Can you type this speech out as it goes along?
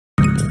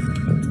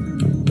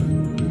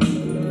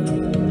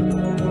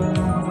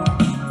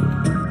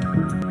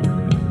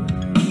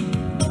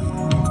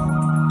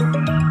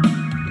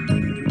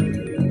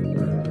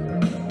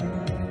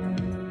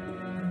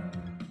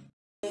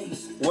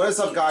What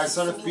is up, guys?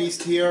 Son of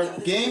Beast here.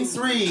 Game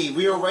 3,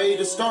 we are ready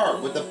to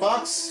start with the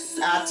Bucks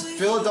at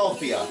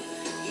Philadelphia.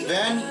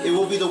 Then it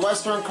will be the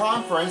Western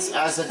Conference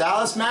as the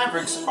Dallas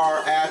Mavericks are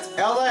at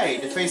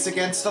LA to face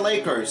against the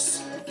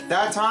Lakers.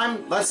 That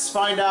time, let's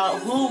find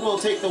out who will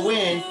take the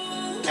win,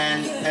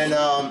 and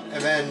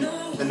then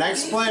the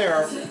next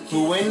player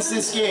who wins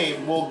this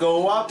game will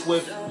go up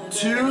with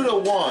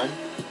 2-1,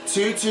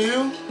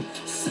 2-2,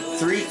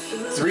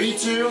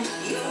 3-2.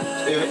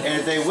 And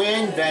if they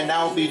win, then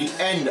that will be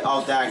the end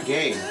of that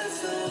game.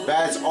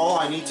 That's all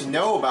I need to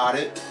know about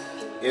it.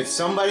 If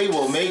somebody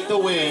will make the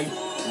win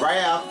right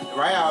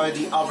out of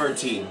the other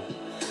team.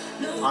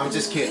 I'm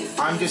just kidding.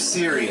 I'm just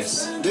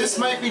serious. This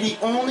might be the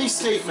only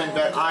statement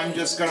that I'm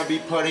just going to be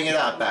putting it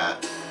up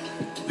at.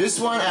 This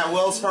one at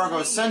Wells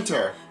Fargo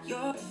Center.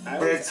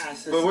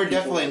 But we're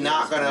definitely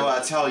not going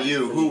to tell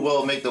you who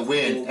will make the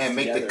win and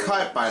make the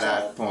cut by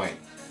that point.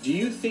 Do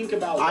you think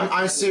about?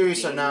 I'm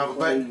serious right now,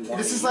 but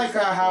this is like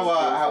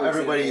how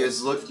everybody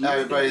is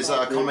everybody's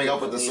coming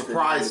up with a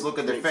surprise look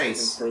at their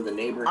face.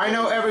 I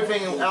know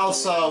everything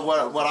else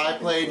what I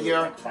played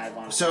here.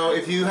 So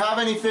if you have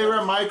any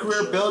favorite My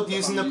Career build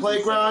using the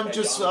playground,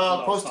 just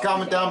post a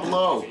comment down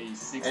below,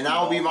 and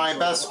that will be my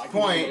best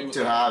point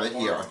to have it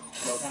here.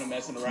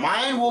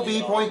 Mine will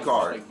be point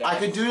guard. I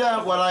could do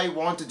that what I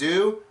want to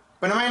do,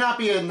 but it might not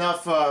be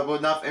enough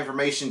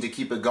information to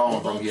keep it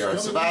going from here.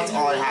 So that's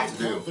all I have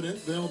to do.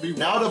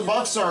 Now the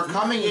Bucks are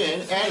coming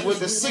in, and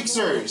with the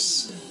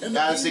Sixers,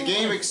 as the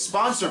game is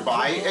sponsored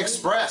by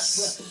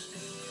Express.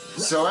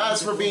 So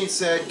as for being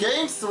said,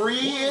 Game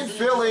 3 in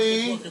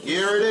Philly.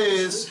 Here it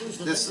is.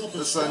 This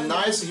is a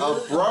nice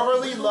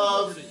brotherly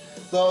love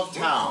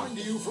town.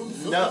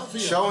 No,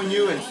 showing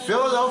you in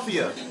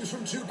Philadelphia.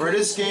 For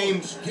this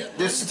game,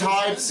 this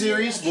tied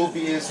series will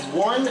be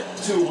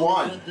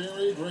 1-1.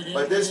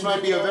 But this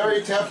might be a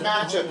very tough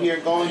matchup here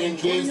going in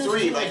Game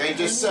 3, like I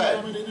just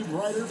said.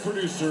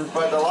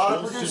 But a lot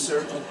of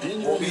producers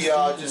will be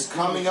just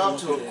coming up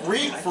to a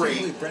Greek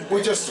Freak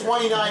with just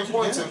 29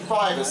 points and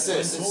 5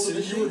 assists.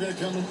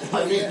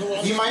 I mean,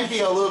 he might be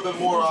a little bit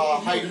more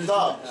hyped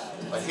up,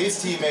 but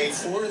his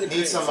teammates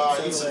need some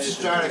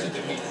strategy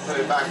to put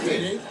it back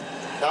in.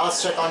 Now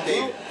let's check on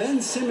David.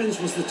 Ben Simmons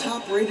was the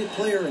top-rated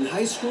player in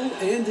high school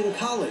and in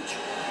college.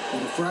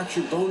 And a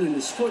fractured bone in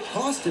his foot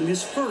cost him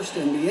his first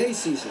NBA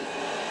season.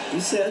 He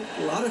said,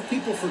 "A lot of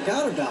people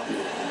forgot about me.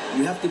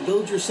 You have to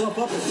build yourself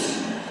up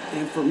again.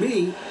 And for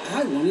me,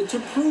 I wanted to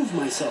prove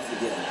myself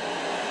again."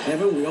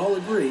 Kevin, we all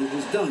agree,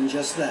 he's done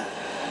just that.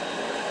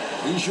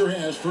 He sure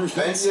has.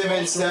 Ben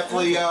Simmons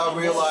definitely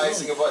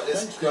realizing what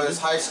his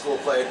high school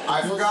played.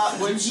 I forgot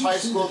which high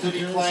school did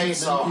he play,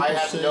 so I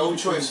have no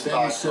choice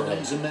about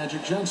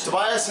it.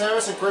 Tobias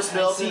Harris and Chris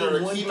Middleton are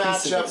the key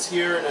matchups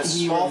here in a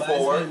small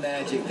forward.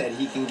 Then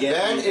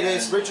it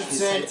is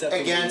Richardson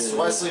against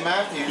Wesley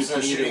Matthews in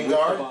a shooting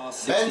guard.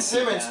 Ben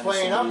Simmons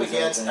playing up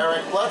against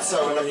Eric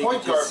Bledsoe in a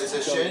point guard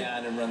position.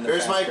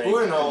 There's Mike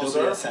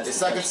Budenholzer, his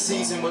second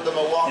season with the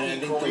Milwaukee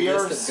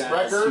career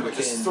record, which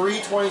is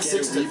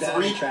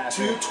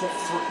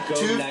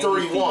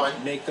 231.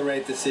 Make the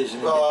right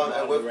decision.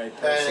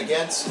 And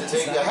against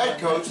the head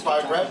coach by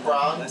Brett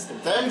Brown.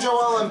 Then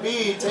Joel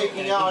Embiid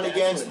taking on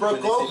against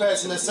Brook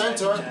Lopez in the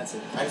center.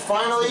 And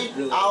finally,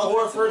 Al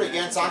Horford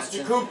against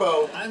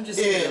Antetokounmpo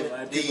in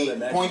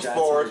the point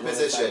forward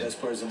position.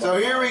 So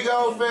here we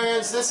go,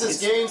 fans. This is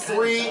Game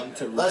 3.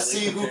 Let's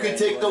see who can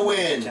take the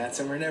win.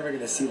 We're never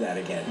going to see that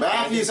again.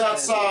 Matthews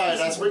outside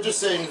as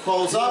Richardson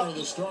pulls up.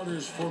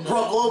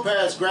 Brook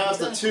Lopez grabs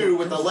the 2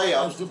 with the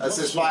layup.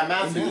 Assist by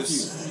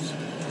Matthews.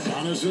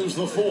 Giannis is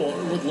the 4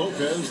 with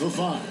Lopez the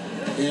 5.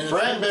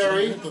 Brent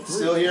Barry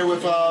still here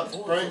with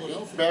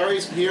Brent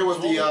Barry's here with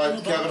the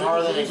Kevin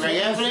Harlan and Greg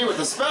Anthony with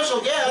a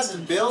special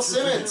guest Bill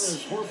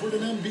Simmons.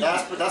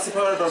 That's the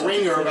part of the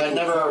ringer, but I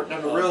never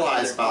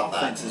realized about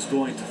that. Is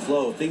going to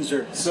flow. Things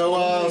are so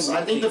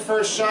I think the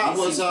first shot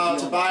was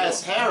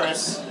Tobias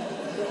Harris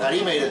that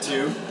he made it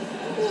to.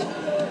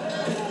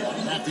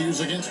 Matthews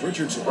against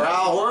Richardson. For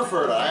Al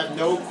Horford, I have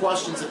no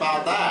questions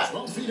about that.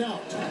 12 feet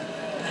out.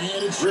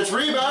 It's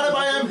rebounded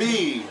by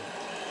Embiid.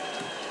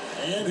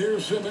 And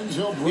here's Simmons.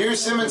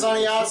 Here's Simmons on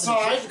the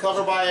outside,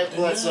 covered by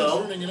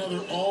Bledsoe.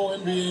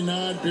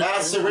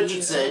 That's to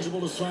Richardson.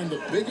 Eligible to sign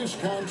the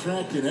biggest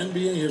contract in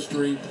NBA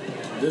history.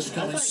 This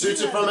coming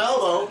shoots it from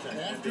elbow.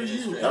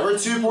 Number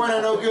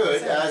 2-pointer, no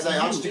good. As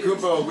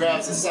Antetokounmpo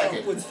grabs the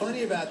second. What's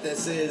funny about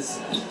this is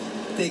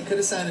they could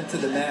have signed him to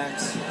the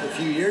max a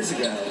few years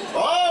ago.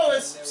 Oh,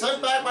 it's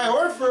sent back by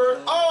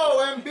Horford.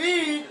 Oh,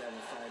 Embiid.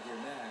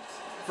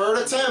 Third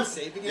attempt.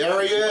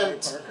 There he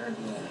is.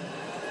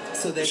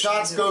 So the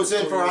shots goes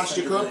in for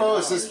Antetokounmpo.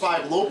 Assist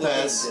by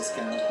Lopez.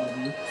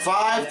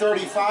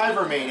 5:35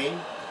 remaining.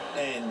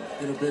 And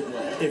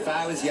if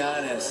I was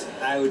Giannis,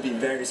 I would be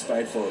very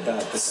spiteful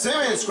about this.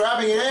 Simmons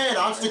grabbing it in.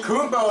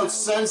 Antetokounmpo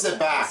sends it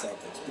back.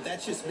 But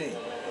that's just me.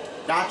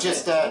 Not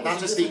just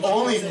the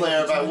only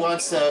player that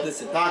wants to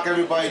knock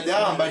everybody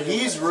down, but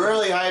he's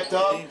really hyped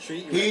up.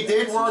 He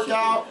did work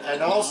out,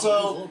 and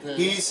also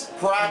he's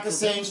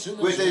practicing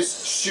with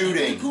his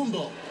shooting.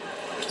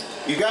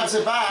 He grabs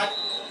it back.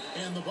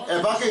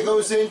 And bucket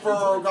goes in for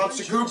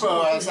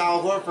Antetokounmpo as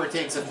Al Horford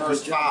takes the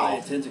first foul.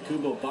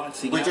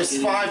 With just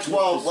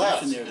 5:12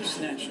 left.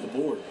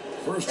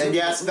 And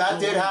yes, that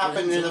did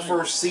happen in the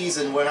first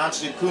season when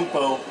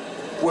Antetokounmpo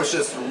was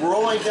just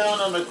rolling down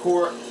on the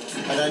court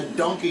and then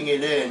dunking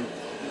it in.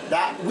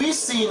 That we've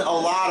seen a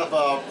lot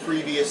of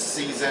previous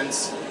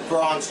seasons for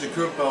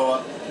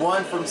Antetokounmpo.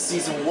 One from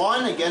season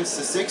 1 against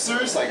the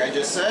Sixers, like I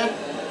just said.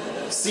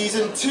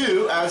 Season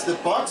 2, as the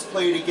Bucks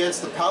played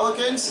against the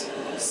Pelicans.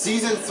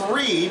 Season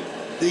 3,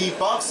 the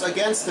Bucks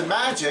against the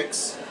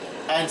Magics.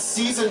 And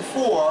Season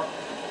 4,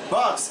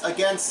 Bucks at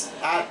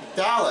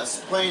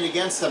Dallas playing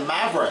against the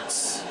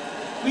Mavericks.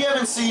 We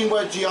haven't seen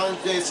what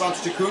Giannis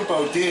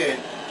Antetokounmpo did,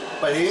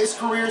 but his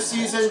career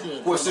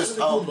season was just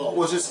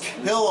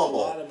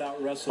killable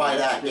by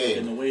that game.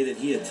 In the way that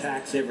he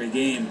attacks every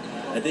game,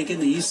 I think in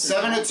the East.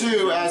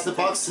 7-2 as the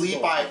Bucks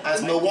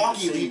as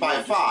Milwaukee lead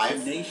by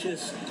 5.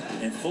 Tenacious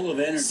and full of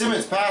energy.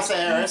 Simmons pass to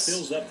Harris.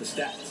 Fills up the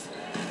stats.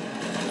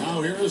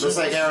 Looks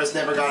like Harris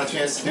never got a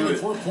chance to do it.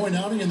 24-point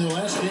outing in their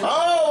last game.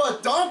 Oh, a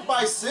dunk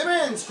by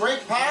Simmons.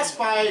 Great pass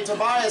by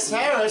Tobias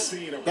Harris.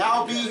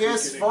 That'll be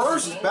his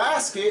first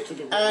basket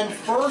and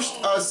first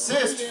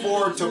assist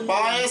for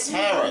Tobias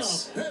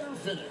Harris.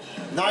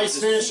 Nice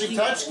finishing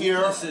touch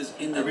here.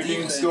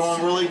 Everything's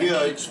going really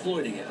good.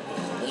 Exploiting it.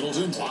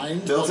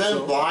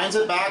 Middleton blinds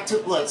it back to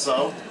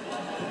Bledsoe.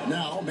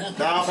 Now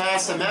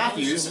pass to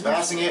Matthews,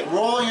 passing it,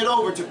 rolling it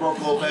over to Brook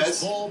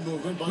Lopez.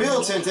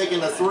 Middleton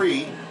taking the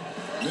 3.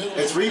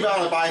 It's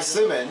rebounded by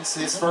Simmons,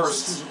 his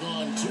first.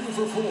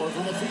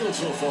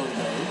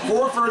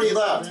 4:30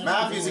 left.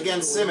 Matthews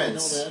against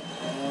Simmons.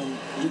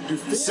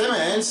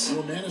 Simmons,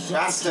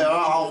 pass to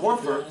Al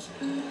Horford.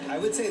 I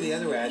would say the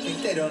other way. I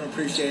think they don't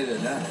appreciate it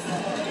enough.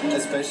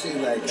 Especially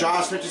like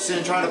Josh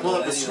Richardson trying to pull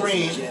up the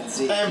screen.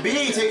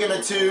 Embiid taking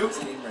a 2.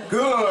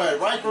 Good,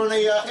 right from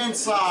the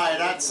inside.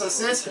 That's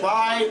assist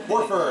by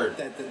Horford.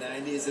 That the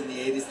 90s and the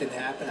 80s didn't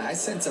happen. I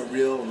sense a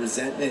real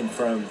resentment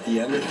from the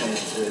Younger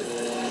fans for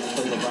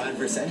LeBron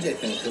versus MJ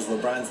thing, because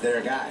LeBron's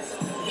their guy.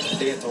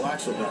 They get to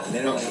watch LeBron.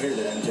 They don't want to hear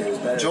that MJ was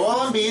better.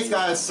 Joel Embiid's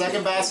got his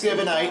second basket of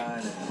the night.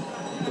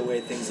 The way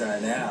things are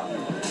now.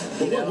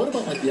 What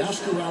about like the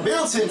Oscar round?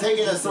 Middleton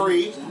taking a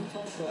 3.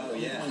 Oh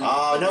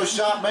yeah. No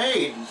shot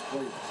made.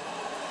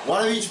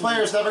 One of each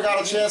player's never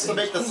got a chance to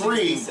make the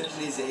 3.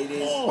 70s,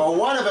 80s. But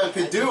one of them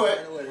could do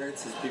it. What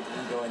hurts is people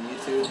can go on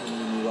YouTube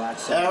and you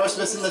watch. Harris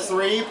missing the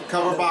 3,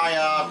 covered by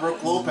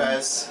Brook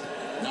Lopez.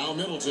 Now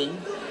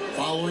Middleton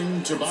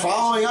following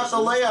up the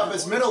layup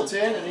is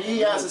Middleton, and he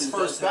has his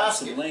first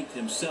basket. Length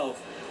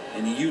himself,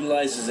 and he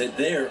utilizes it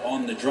there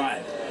on the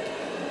drive.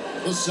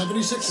 The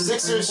 76ers.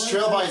 Sixers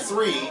trail by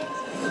 3.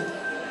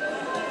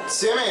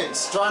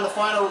 Simmons trying to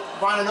find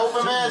an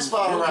open man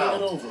spot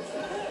around.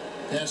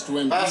 Pass to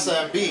Embiid. Pass to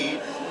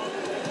Embiid.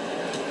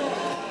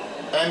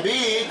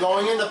 Embiid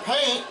going in the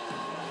paint.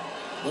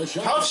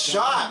 Tough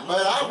shot,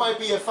 but that might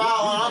be a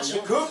foul on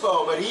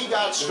Antetokounmpo, but he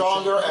got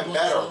stronger and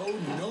better.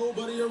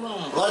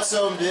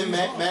 Bledsoe didn't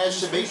manage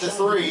to make the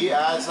 3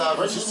 as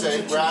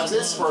Richardson grabs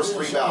his first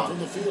rebound. From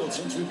the field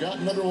since we've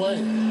gotten underway.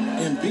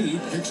 Embiid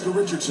kicks to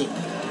Richardson.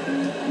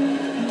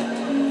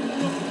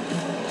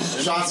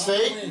 Shots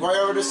fake, right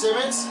over to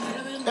Simmons.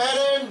 And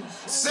then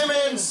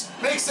Simmons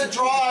makes a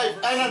drive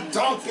and a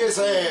dunk is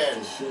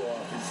in.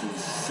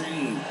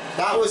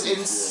 That was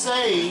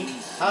insane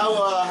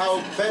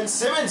how Ben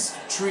Simmons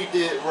treated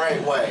it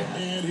right way.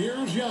 And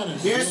here's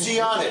Giannis. Here's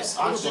Giannis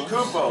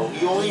Antetokounmpo.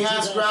 He only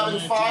has grabbing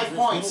 5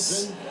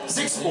 points.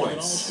 6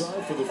 points.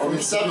 Or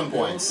 7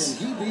 points.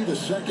 Can he be the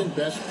second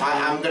best?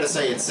 I'm going to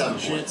say it's 7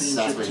 points.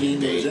 That's what he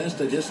made. I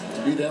guess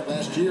to be that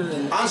last year.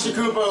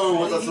 Antetokounmpo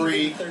with a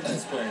 3.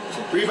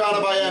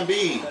 Rebounded by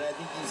Embiid. But I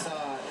think you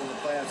saw in the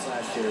playoffs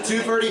last year.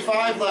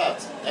 2:35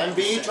 left.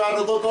 Embiid trying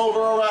to look over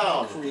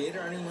around.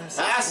 Creator, anyone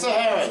Pass to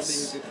Harris.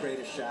 somebody who could create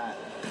a shot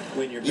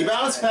when you're He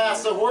bounced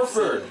pass to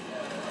Horford.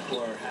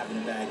 or having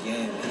a bad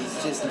game.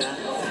 He's just not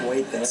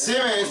quite there.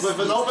 Simmons with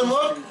an open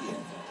look.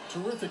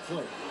 Terrific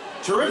play.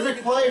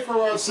 Terrific play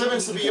for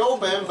Simmons to be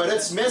open, but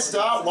it's missed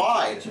out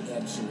wide.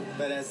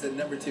 But as the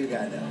number 2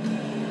 guy now.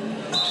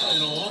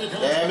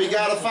 And we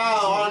got a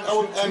foul on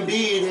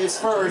Embiid, his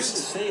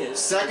first.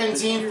 Second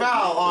team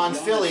foul on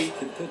Philly.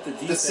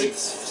 The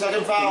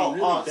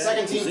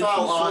second team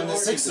foul on the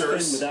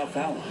Sixers.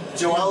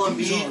 Joel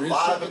Embiid, a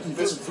lot of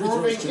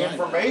disproving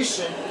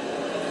information.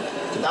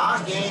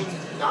 Not getting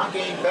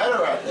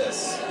better at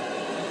this.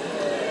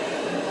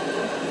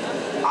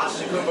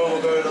 Antetokounmpo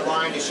will go to the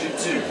line to shoot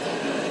 2.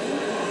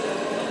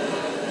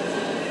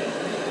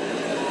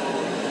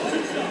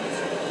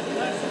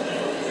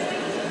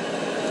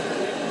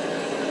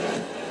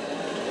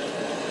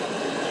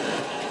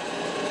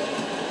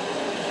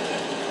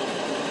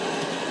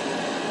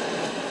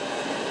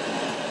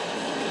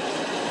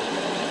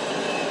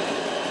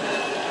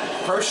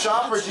 First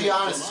shot for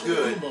Giannis is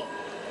good.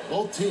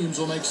 Both teams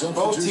will make substitutions.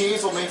 Both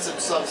teams will make some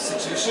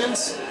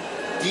substitutions.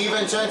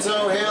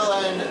 DiVincenzo, Hill,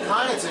 and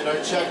Connaughton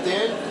are checked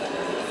in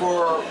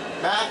for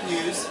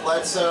Matthews,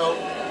 Bledsoe,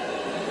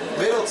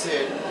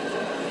 Middleton,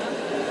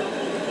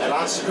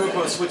 And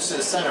Antetokounmpo switched to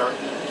the center.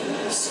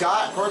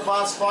 Scott,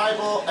 Korkmaz,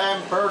 Feibel,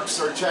 and Burks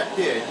are checked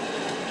in.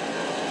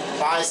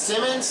 By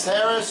Simmons,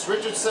 Harris,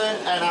 Richardson,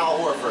 and Al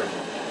Horford.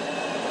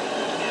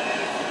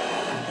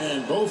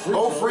 And both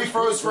free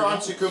throws for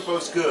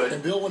Antetokounmpo's good.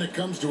 And Bill, when it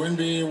comes to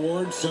NBA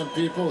awards, some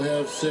people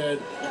have said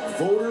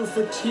voter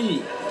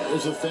fatigue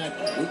is a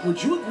fact.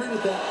 Would you agree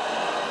with that?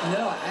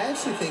 No, I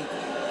actually think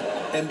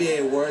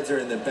NBA awards are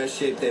in the best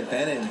shape they've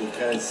been in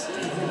because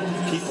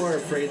people are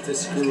afraid to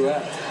screw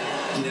up.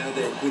 You know,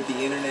 that with the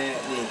internet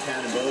and the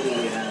accountability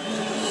we have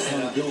now.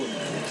 Accountability.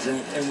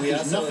 Exactly. And we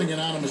There's also nothing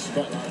anonymous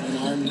about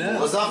it. No.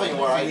 There's nothing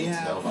what I We need to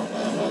have know about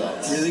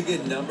that. really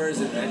good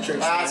numbers and metrics.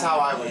 That's now, how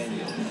I would and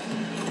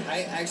feel.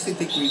 I actually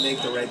think we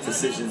make the right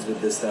decisions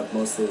with this stuff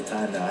most of the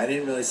time now. I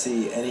didn't really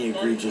see any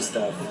egregious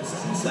stuff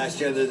last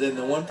year other than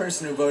the one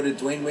person who voted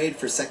Dwayne Wade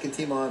for second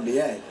team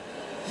All-NBA.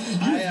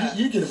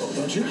 You get a vote,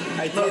 don't you?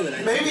 I do.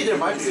 And Maybe there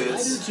might be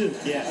I do too.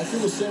 Yeah. I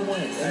feel the same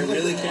way. I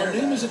really care Our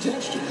name about is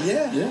attached to it.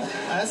 Yeah. Yeah.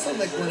 I also,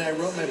 like, when I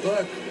wrote my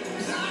book,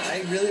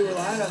 I really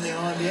relied on the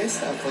All-NBA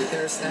stuff. Like,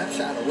 they're a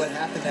snapshot of what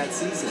happened that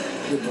season.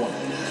 Good point.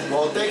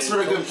 Well, thanks for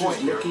the good point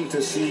here. Looking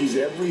to seize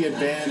every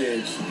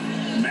advantage,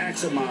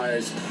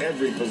 maximize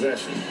every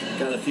possession.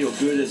 Got to feel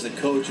good as a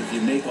coach if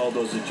you make all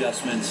those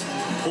adjustments,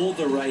 pull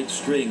the right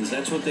strings.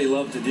 That's what they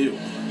love to do.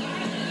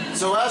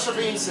 So as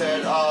being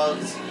said, a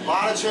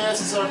lot of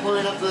chances are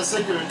putting up the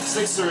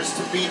Sixers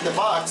to beat the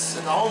Bucks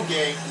in the home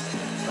game,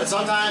 but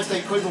sometimes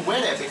they couldn't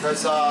win it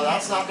because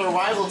that's not their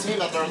rival team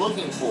that they're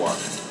looking for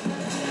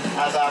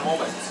at that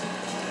moment.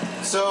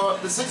 So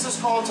the Sixers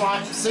called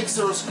timeout,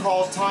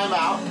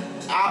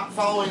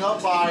 following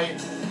up by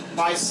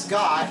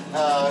Scott.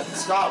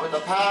 Scott with the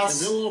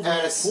pass,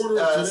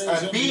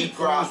 and B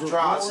drops,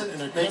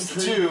 makes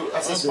the 2,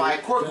 assist by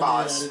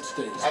Korkmaz.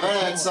 And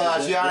then it's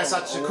Giannis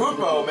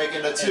Antetokounmpo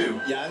making the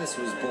 2. Giannis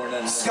was born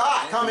on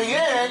Scott coming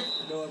in.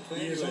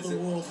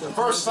 The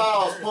first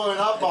foul is pulling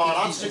up on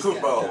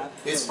Antetokounmpo.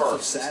 His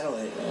first.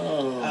 Satellite.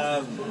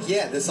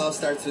 Yeah, this all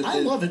starts with I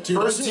love it too.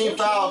 First team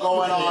foul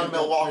going on in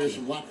Milwaukee.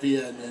 From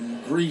Latvia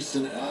and Greece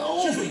and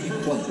all over the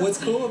place. What's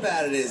cool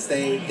about it is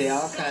they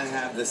all kind of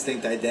have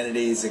distinct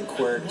identities and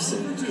quirks,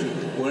 and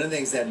one of the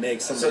things that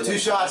makes So somebody 2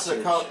 shots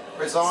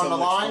is on the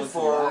line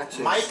for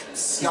Mike He's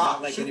Scott.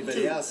 not like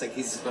anybody else. Like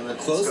he's Gonna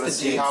close to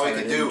see James how he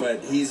Harden, can do.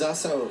 but he's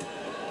also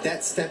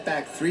that step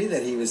back 3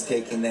 that he was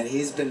taking that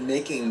he's been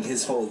making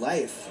his whole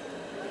life.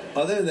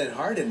 Other than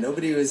Harden,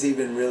 nobody was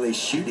even really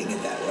shooting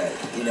it that way,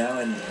 you know.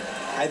 And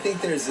I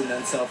think there's an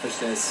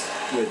unselfishness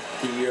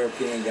with the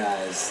European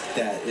guys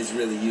that is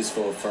really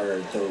useful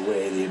for the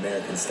way the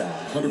American style.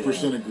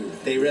 100% agree.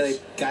 They really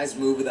guys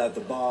move without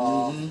the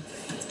ball,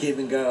 give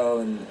and go,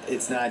 and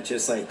it's not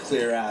just like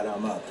clear out,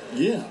 I'm up.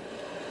 Yeah.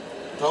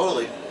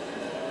 Totally.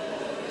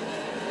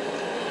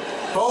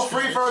 Both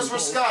free throws for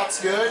Scott's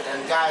good.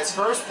 And guys,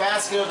 first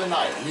basket of the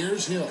night.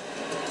 Here's Hill.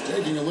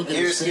 Taking a look at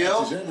Here's his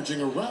Hill. stats. He's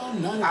averaging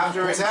around 9.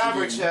 After his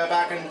average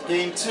back in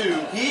game 2,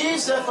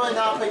 he's definitely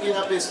not picking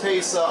up his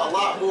pace a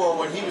lot more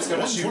when he was going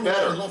to shoot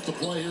better. Left to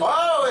play here.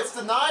 Oh, it's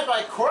denied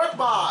by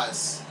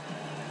Korkmaz.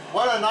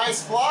 What a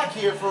nice block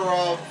here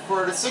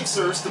for the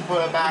Sixers to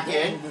put it back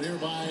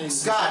in.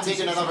 Scott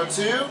taking another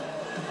 2.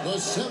 The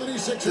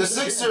The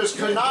Sixers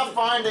could not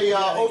find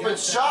a open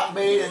shot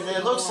made, and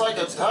it looks like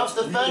the tough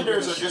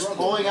defenders are just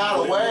pulling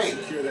out away.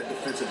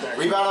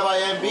 Rebounded by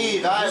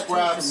Embiid. That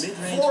grabs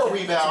 4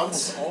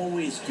 rebounds.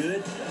 Always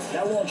good.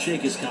 That won't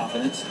shake his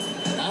confidence.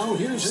 Now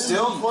here's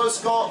Still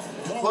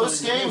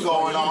close game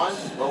going on,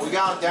 but we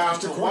got down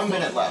to 1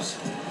 minute left.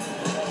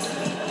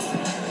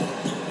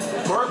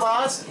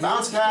 Korkmaz,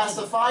 bounce pass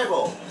to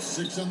Feibel.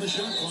 6 on the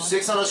shot clock.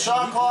 6 on the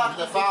shot clock.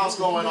 The foul's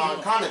going on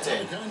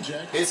Connaughton.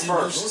 His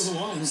first.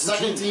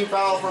 Second team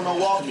foul for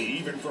Milwaukee.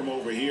 Even from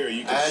over here,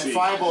 you can And see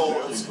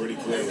Feibel it's pretty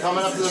clear.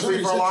 coming up to the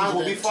free throw line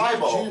will be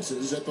Feibel.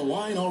 Chances at the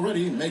line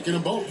already, making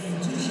them both.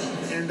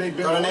 And they've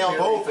been Gonna nail on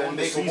both there and on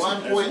the make a season 1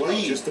 as point well,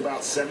 lead. Just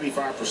about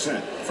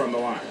 75% from the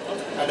line.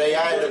 And they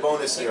added a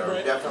bonus here.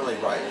 Definitely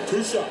right.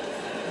 2 shots.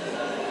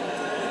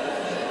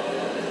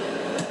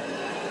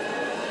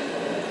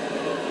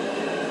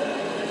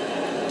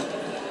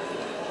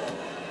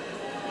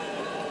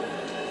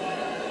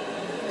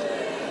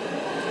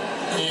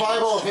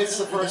 Feibel hits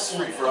the first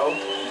free throw.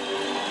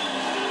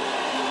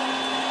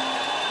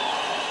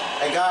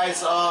 And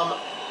guys,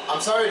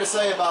 I'm sorry to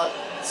say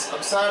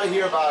I'm sorry to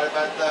hear about it,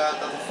 but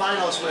the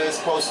finals was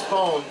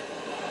postponed.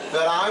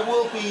 But I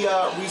will be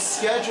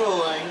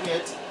rescheduling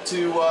it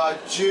to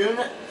June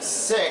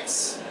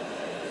 6th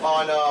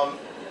on,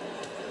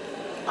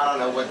 I don't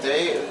know what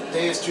day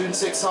is June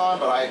 6th on,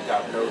 but I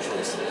got no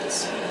choice in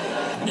this.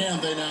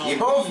 And they now You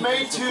both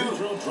made 2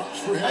 drops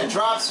for him. and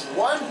drops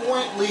 1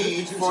 point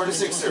lead for the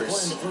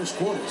Sixers. In the first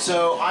quarter.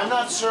 So I'm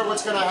not sure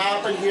what's going to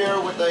happen here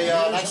with the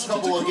next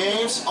couple of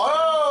games.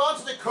 Oh,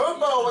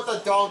 Antetokounmpo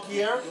with a dunk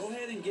here. Go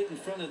ahead and get in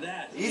front of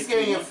that. He's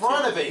getting in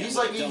front of it. He's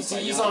like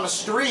he's on a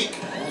streak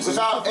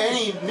without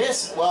any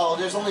miss. Well,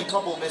 there's only a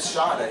couple missed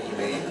shots that he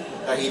made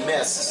that he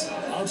missed.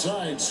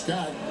 Outside,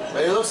 Scott.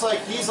 But it looks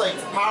like he's like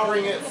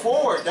powering it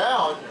forward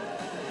down.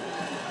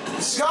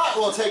 Scott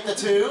will take the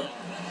 2.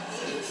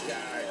 This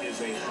guy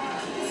is a high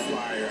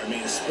flyer. I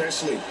mean,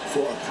 especially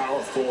for a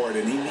power forward,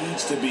 and he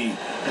needs to be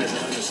as an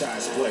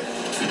undersized player.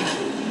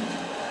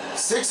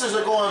 Sixers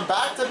are going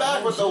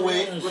back-to-back with the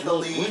lead.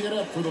 Bring it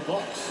up for the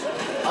Bucks.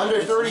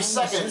 Under 30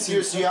 seconds,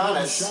 here's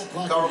Giannis,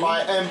 covered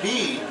by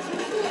Embiid.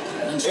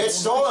 It's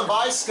stolen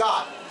by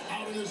Scott.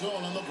 Out of his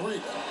zone on the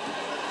break.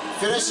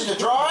 Finishing the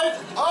drive.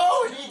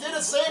 Oh, and he did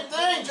the same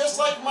thing, just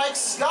like Mike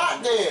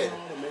Scott did.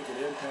 To make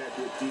an impact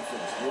with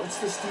defense. Once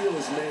the steal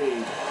is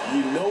made,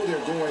 you know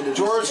they're going to.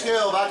 George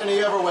Hill back in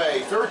the other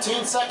way.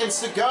 13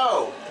 seconds to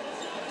go.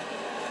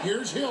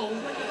 Here's Hill.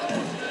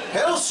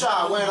 Hill's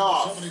shot went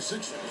off.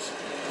 76ers.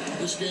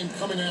 This game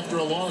coming after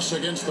a loss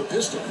against the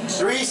Pistons.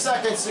 3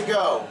 seconds to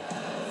go.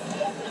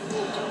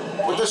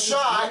 With the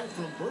shot,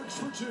 From Burks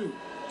for 2.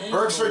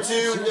 Burks for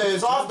 2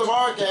 is off the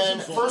mark,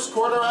 and first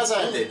quarter has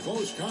ended.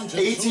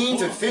 18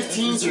 to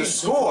 15 is your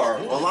score.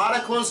 A lot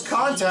of close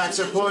contacts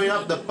are pulling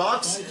up the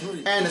Bucks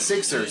and the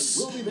Sixers,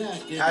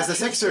 as the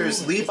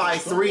Sixers lead by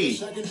 3.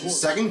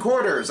 Second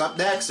quarter is up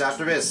next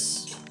after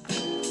this.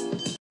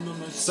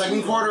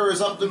 Second quarter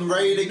is up and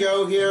ready to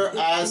go here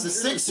as the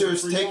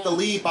Sixers take the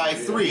lead by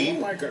 3.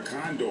 Like a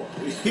condor.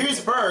 Here's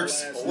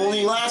Burks.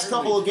 Only last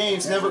couple of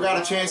games never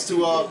got a chance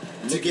to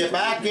get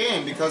back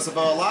in because of a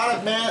lot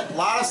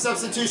of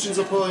substitutions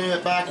are pulling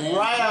it back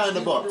right out of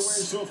the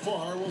books.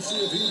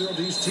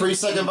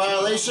 3-second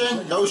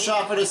violation, no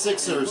shot for the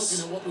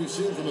Sixers.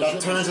 That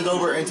turns it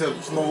over into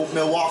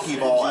Milwaukee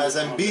ball as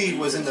Embiid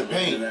was in the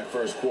paint.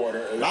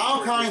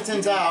 Now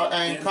Connington's out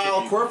and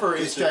Kyle Korver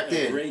is checked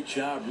in. Great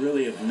job,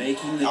 really, of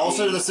making the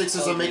Also, game. the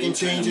Sixers are making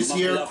changes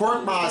here.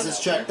 Korkmaz is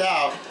checked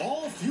out.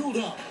 All fueled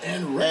up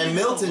and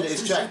Milton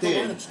is checked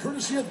in.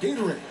 Courtesy of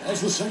Gatorade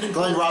as the second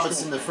Glenn quarter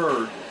Robinson the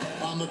third.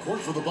 on the court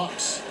for the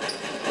Bucks.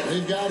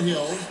 They've got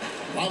Hill.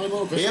 Robin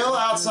Lopez. Hill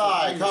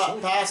outside,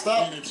 passed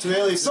up to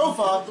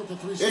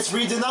Ilyasova. It's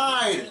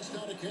re-denied.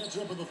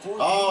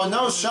 Oh,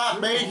 no shot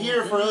made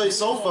here for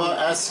Ilyasova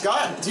as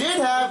Scott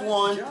did have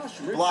one Josh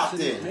blocked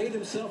Richardson in. made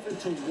himself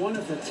into one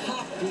of the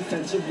top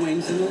defensive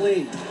wings in the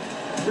league.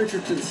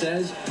 Richardson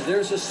says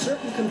there's a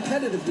certain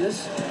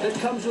competitiveness that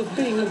comes with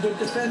being a good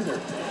defender.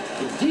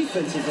 The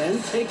defensive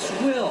end takes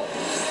will,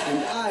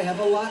 and I have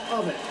a lot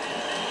of it.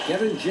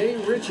 Kevin J.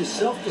 Rich is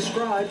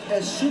self-described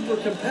as super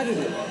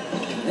competitive.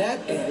 That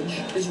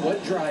edge is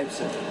what drives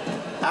him.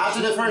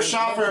 After the first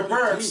shot for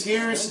Burks,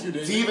 here's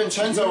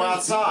DiVincenzo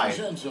outside.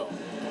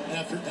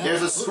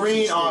 There's a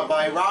screen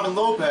by Robin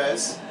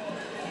Lopez.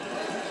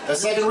 A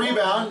second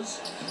rebound.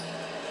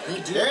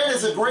 It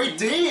is a great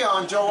D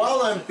on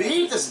Joel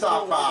Embiid to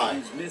stop by.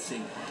 He's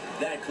missing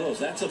that close.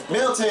 That's a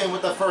Milton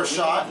with the first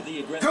shot.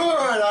 Good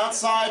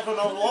outside from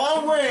the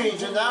long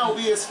range, and that will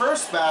be his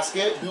first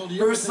basket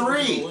for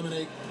 3.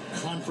 Eliminate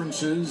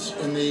conferences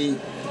in the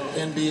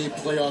NBA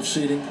playoff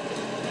seeding.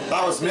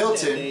 That was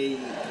Milton. They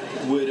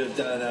would have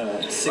done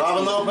a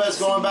Robin Lopez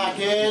going back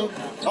in.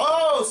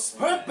 Oh,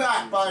 split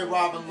back by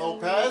Robin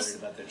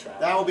Lopez.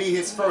 That will be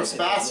his first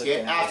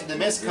basket after the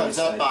miss comes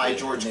up by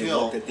George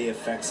Hill. Look at the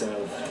effects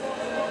of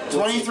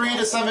 23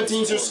 to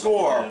 17 is your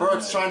score.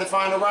 Burks trying to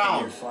find a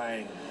round.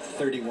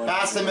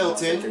 Pass to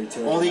Milton.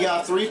 Only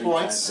got 3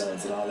 points.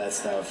 And all that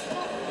stuff.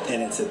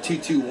 And it's a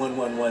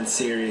 2-2-1-1-1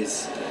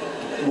 series.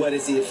 What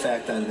is the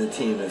effect on the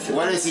team? If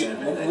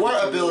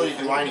What ability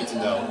do I need to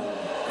know?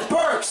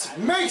 Burks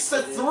makes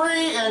the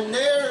 3, and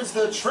there's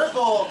the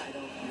triple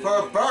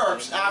for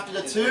Burks after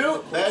the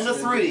 2, then the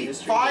 3.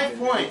 5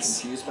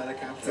 points. Is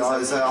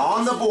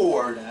on the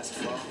board.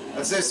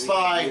 Assist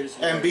by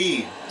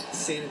Embiid.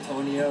 San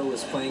Antonio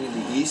was playing in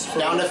the East.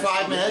 Down to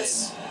 5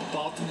 minutes.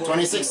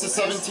 26 to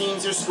 17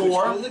 is your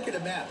score. Look at the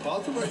map.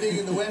 Baltimore being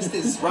in the West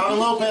is. Robin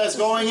Lopez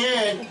going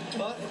in.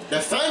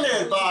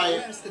 Defended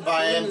by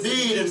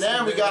Embiid, and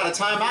then we got a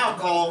timeout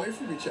call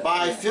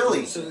by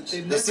Philly.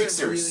 The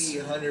Sixers.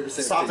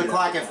 Stop the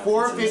clock at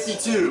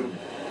 4:52.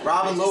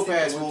 Robin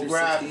Lopez will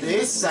grab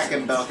his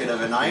second bucket of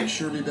the night.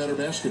 Sure be better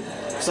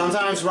basketball.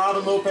 Sometimes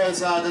Robin Lopez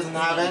doesn't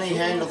have any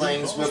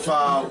handlings with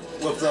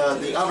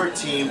the other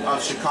team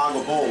of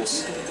Chicago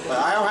Bulls. But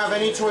I don't have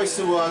any choice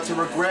to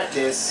regret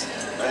this.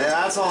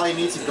 That's all I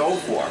need to go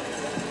for.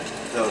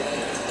 So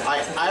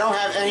I don't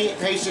have any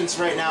patience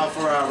right now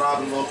for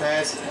Robin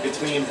Lopez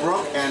between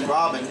Brooke and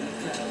Robin.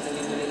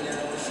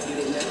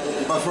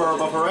 But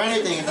for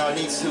anything that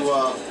needs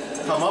to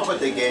come up with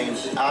the game,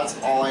 that's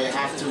all I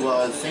have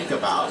to think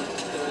about.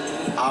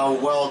 How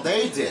well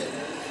they did.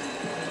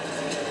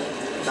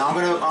 Now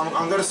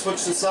I'm gonna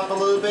switch this up a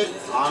little bit.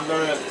 I'm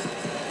gonna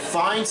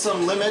find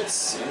some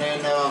limits, and then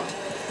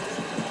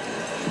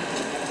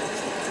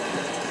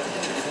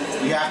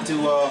we have to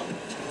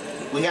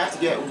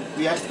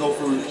go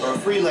through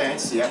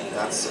freelance. Yep,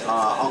 that's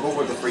I'll go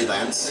with the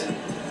freelance.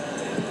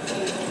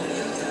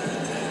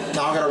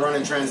 Now I'm gonna run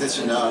in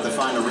transition to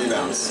find the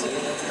rebounds.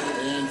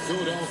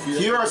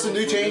 Here are some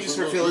new changes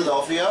for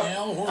Philadelphia.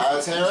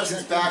 As Harris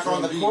is back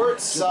on the court,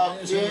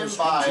 subbed in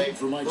by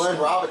Glenn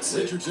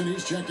Robinson. Richardson,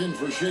 he's checked in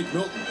for Shake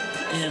Milton.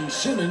 And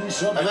Simmons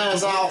subbed And then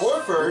as Al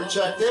Horford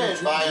checked in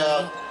by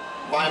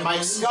by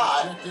Mike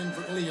Scott. Checked in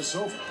for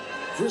Ilyasova.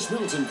 Chris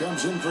Middleton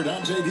comes in for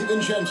Dante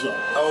DiVincenzo.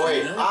 Oh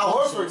wait, Al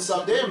Horford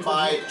subbed in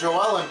by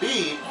Joel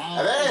Embiid,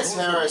 and then it's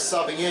Harris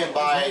subbing in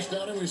by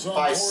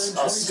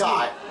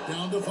Scott.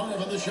 Down to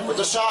 5 on the shot. With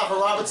the shot for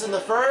Robinson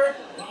the third,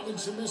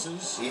 Robinson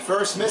misses. he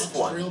first missed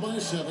one. Trail by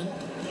 7.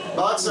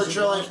 Bucks are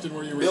trailing,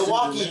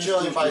 Milwaukee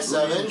trailing by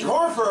 7.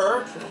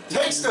 Horford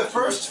takes the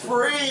first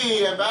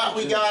free, and back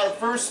we got a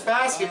first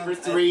basket for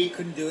 3.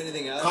 Couldn't do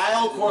anything else.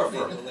 Kyle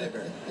Korver.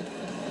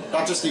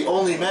 Not just the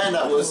only man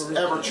that was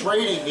ever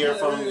trading here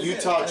from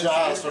Utah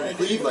Jazz from Your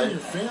Cleveland.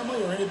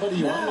 family or anybody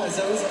you No, want. he's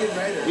always a good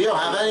writer. You don't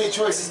have any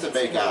choices to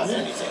make out of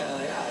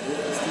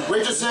anything.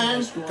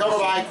 Richardson, covered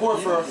by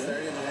Korver.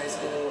 Started in high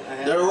school. I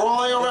had They're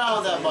rolling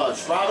around that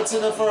much.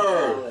 Robinson the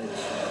third.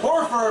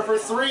 Horford for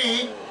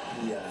 3.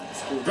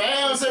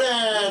 Bams it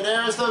in.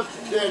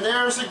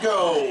 There's it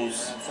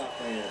goes.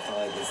 sophomore year, I felt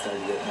like it started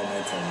to get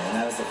momentum, and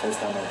that was the first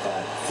time I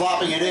thought.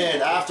 Flopping it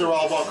in. After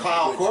all, what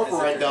Kyle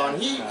Korver had done,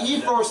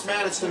 he first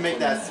managed to make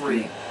that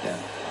 3. Yeah.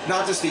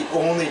 Not just the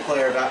only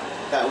player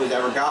that was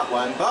ever got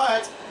one,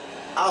 but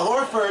Al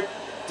Horford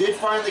did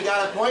finally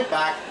got a point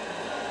back.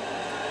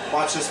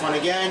 Watch this one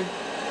again.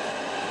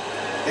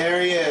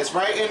 There he is,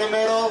 right in the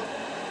middle.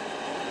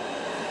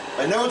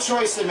 But no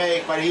choice to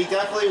make, but he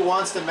definitely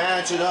wants to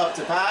manage it up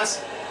to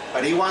pass,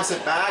 but he wants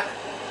it back.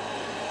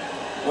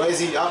 What is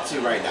he up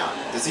to right now?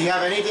 Does he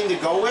have anything to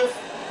go with?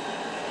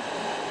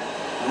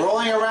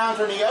 Rolling around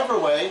from the other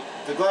way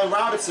to Glenn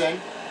Robinson.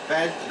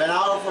 Ben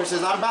Al Horford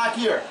says, I'm back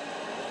here.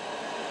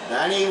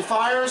 Then he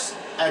fires,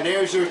 and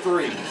there's your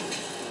 3.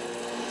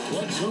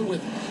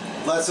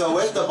 Bledsoe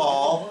with the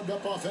ball.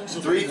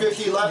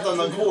 3:50 left on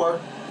the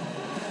court.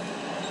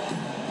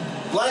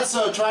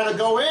 Bledsoe trying to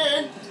go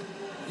in.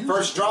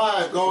 First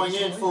drive going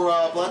in for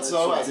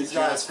Bledsoe as he's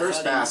got his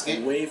first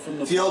basket.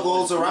 Field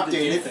goals are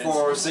updated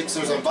for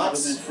Sixers and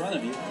Bucks.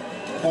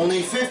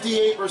 Only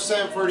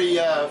 58%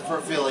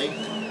 for Philly.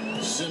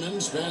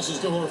 Simmons passes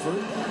to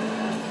Horford.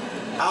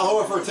 Al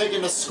Horford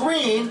taking the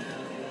screen.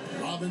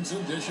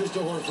 Robinson dishes to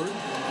Horford.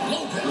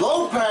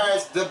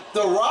 Lopez, the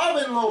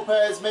Robin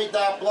Lopez made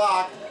that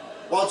block,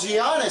 while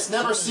Giannis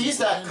never sees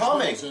that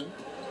coming.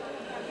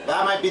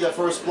 That might be the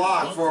first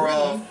block for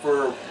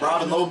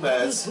Robin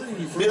Lopez.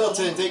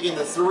 Middleton taking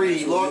the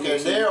 3. Look, and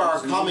they are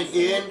coming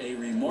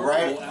in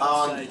right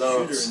on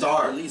the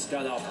start.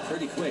 Got off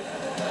pretty quick.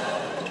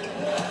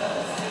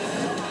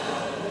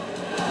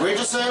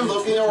 Richardson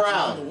looking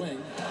around.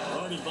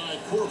 Guarded by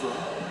Korver.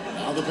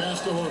 Now the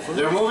pass to Horford.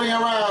 They're moving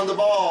around the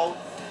ball.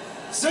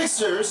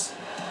 Sixers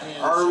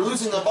are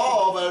losing the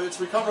ball, but it's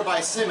recovered by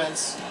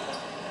Simmons.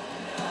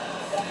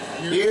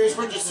 Here's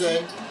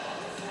Richardson.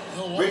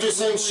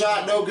 Richardson's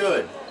shot no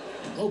good.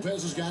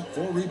 Lopez has got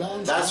 4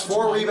 rebounds. That's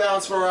 4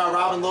 rebounds for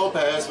Robin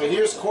Lopez, but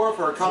here's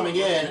Korver coming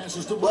in.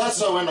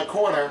 Bledsoe in the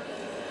corner.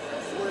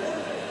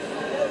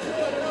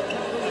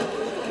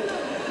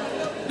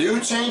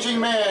 New changing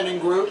man in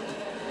group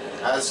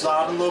as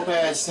Robin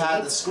Lopez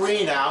had the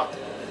screen out.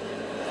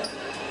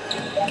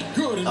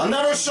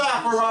 Another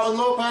shot for Robin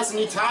Lopez, and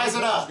he ties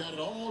it up.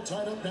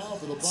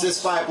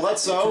 Assist by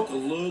Bledsoe. Took a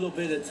little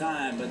bit of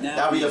time, but now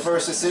That'll be the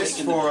first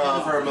assist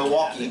for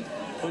Milwaukee.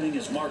 Putting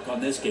his mark on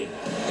this game.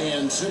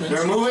 And Simmons.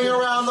 They're moving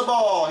around the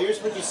ball. Here's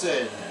what you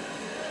said.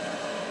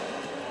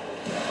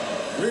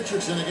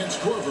 Richardson against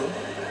Korver.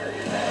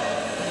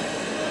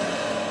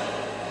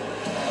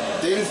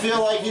 Didn't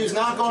feel like he was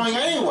not going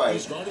anyway.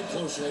 Started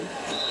closely.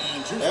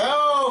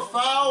 Oh,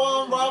 foul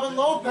on Robin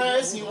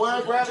Lopez. He went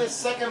and grabbed his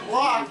second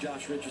block,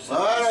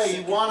 but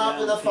he won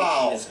up in the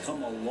foul.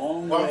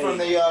 Went from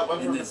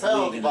the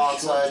penalty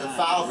box side, the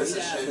foul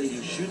position.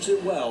 He shoots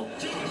it well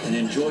and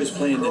enjoys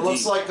playing the It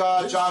looks deep. like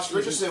Josh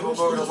Richardson will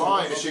go to the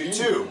line to shoot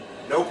 2.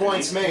 No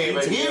points made,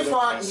 but he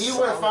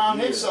would have found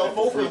himself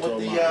open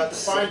with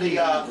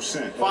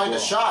to find a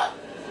shot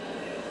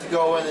to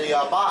go in the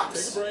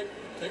box.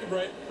 Take a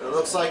break. It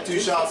looks like 2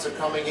 shots are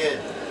coming in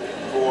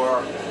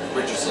for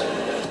Richardson.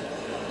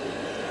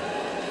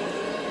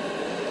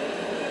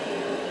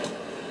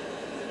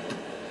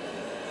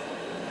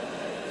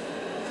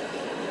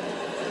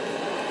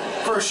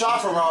 First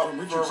shot for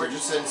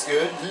Richardson's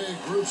good.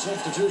 Big group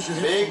substitution.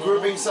 Big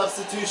grouping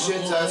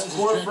substitutions as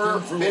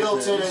Korver,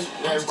 Middleton,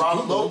 and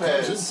Robin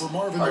Lopez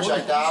are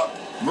checked out.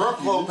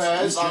 Merck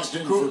Lopez,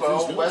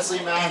 Antetokounmpo,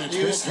 Wesley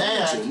Matthews,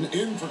 and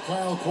in for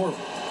Kyle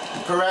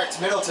Korver. Correct,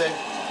 Middleton.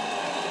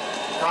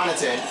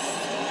 Connaughton.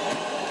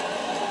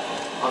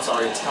 I'm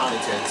sorry, it's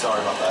Connaughton. Sorry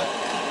about that.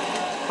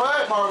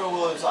 But Marvin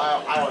Williams,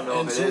 I don't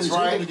know if it is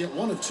right. To get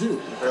 1 of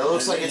 2. But it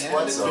looks like it's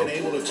Bledsoe.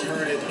 Been able to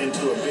turn it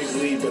into a big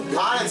lead, but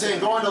Connaughton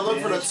going to look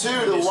for the 2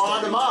 to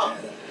wind him up.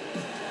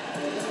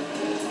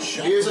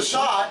 Here's a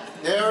shot.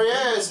 There he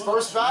is.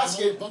 First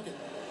basket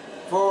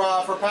for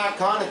Pat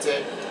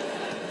Connaughton.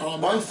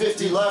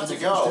 150 left to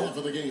go.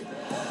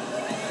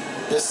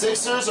 The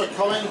Sixers are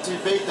coming to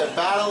make the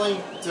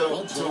battling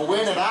to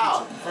win it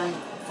out from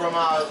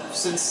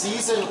since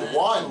season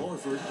 1.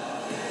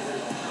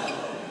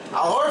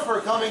 Al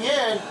Horford coming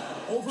in,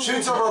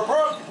 shoots over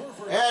Brook,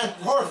 And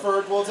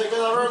Horford will take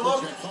another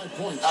look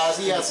as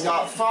he has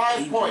got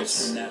 5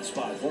 points. From that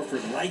spot.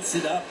 Horford lights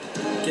it up,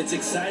 gets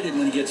excited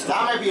when he gets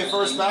That might be a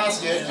first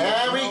basket.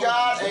 And we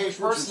got a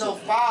personal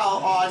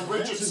foul on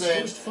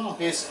Richardson,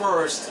 his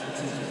first,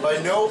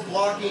 but no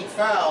blocking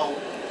foul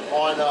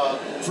on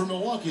For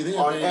Milwaukee, they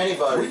on have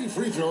anybody. 3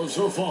 free throws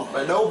so far.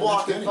 But no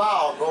blocking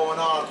foul going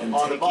And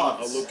on the taking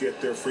Bucks. a look at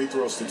their free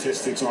throw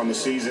statistics on the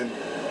season,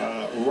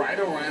 right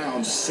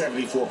around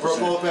 74%. Brook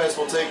Lopez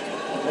will take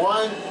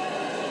 1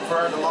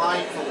 for the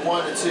line from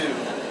 1 to 2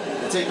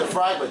 and take the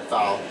fragment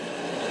foul.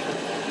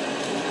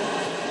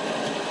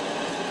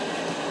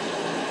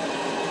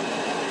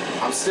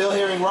 I'm still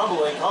hearing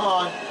rumbling. Come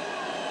on.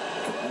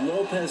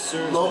 Lopez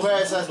serves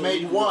Lopez has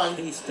made 1.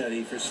 case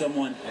study for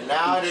someone, And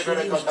now who they're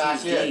going to come changed back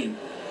his in game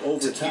over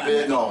to time. keep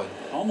it going.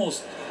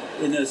 Almost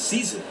in a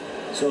season.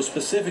 So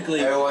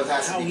specifically, Everyone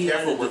has to how be he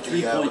careful added the with the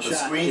three-point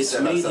shot, screen it's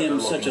setups made that him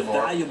they're such a looking for.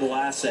 valuable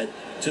asset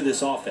to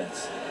this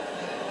offense.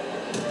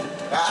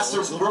 Pass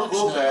to Brook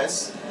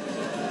Lopez.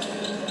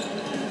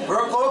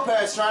 Brook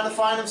Lopez trying to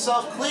find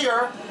himself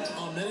clear.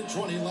 A minute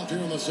 20 left here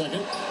in the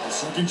second.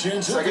 Second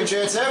chance. Second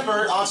chance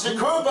effort.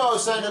 Antetokounmpo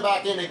send it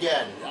back in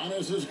again.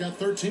 Giannis has got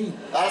 13.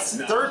 That's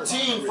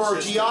 13 for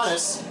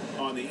Giannis.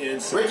 On the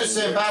inside.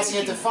 Richardson passing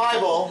it to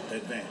Feibel.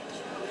 Advantage.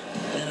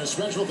 And a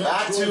special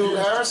Back thanks to our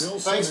Harris. guest, Bill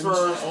Thanks Simmons.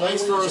 for a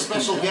Always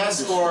special a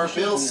guest for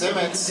Bill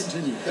Simmons to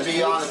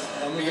be on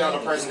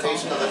the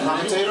presentation of the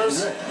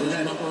commentators. There's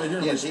a number right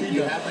here. Yes,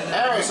 you have my number.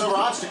 Harris over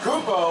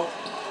Antetokounmpo.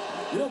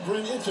 You know,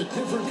 Brent, it's a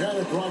different kind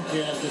of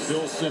broadcast with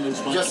Bill Simmons.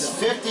 Just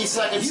 50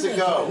 seconds He to has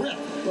go. a rip.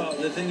 Well,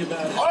 the thing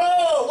about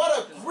Oh, what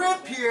a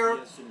grip he here.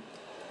 has some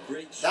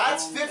great,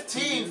 That's strong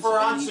 15 opinions, for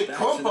and he backs it up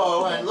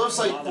Antetokounmpo, with and looks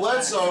a lot like of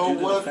Bledsoe facts due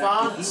to would have the fact that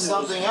found he knows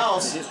something the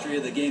else. history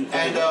of the game.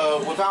 And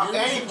without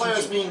any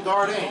players being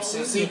guarding,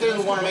 since he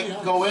didn't want to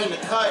go in to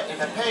cut in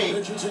the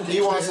paint, he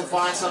wants to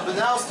find something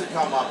else to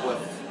come up with.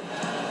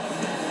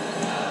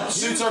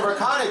 Shoots over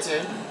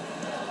Connaughton.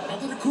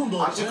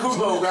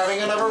 Antetokounmpo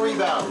grabbing another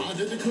rebound.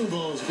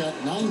 Antetokounmpo's got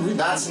 9 rebounds.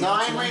 That's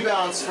 9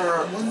 rebounds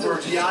for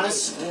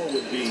Giannis. Score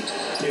would be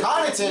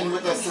Connaughton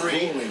with a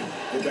 3.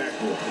 the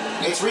backboard.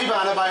 It's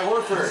rebounded by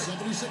Horford.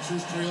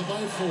 76ers trail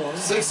by 4.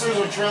 Sixers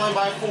are trailing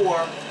by 4.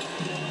 Pass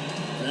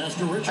Pass to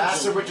to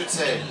Richardson.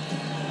 Richardson.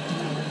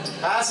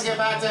 Passing it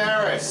back to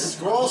Harris.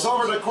 Rolls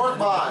over to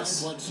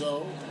Korkmaz.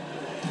 Bledsoe.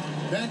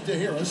 Back to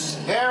Harris.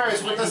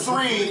 Harris with the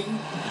 3.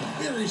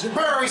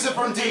 Buries it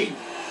from deep.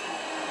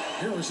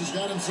 Harris has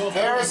got himself.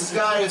 Harris has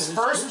got his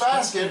first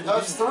basket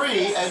of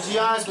 3, and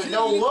Giannis with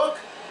no look.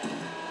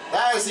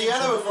 That is the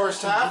end of the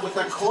first half with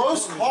a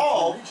close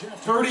call,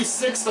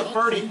 36 to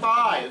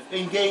 35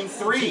 in Game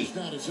 3.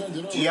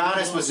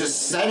 Giannis was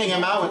just sending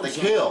him out with the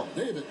kill.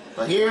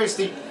 But here's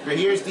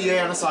DA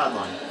on the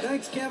sideline.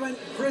 Thanks, Kevin.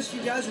 Chris,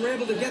 you guys were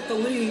able to get the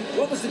lead.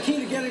 What was the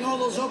key to getting all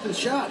those open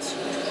shots?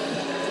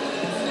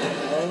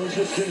 It was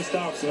just getting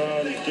stops,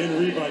 getting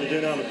rebound,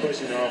 getting on the push,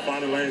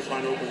 finding lanes,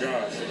 finding open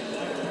guys.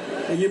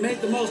 And you made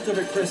the most of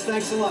it, Chris.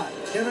 Thanks a lot.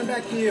 Kevin,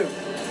 back to you.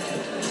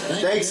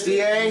 Thanks,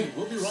 DA.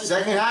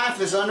 Second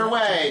half is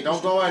underway.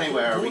 Don't go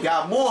anywhere. We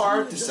got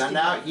more to send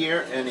out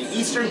here in the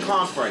Eastern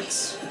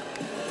Conference.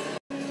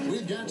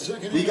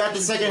 We got the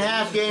second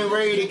half game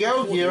ready to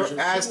go here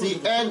as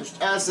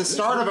the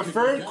start of a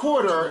third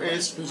quarter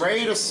is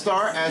ready to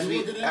start as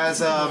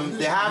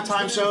the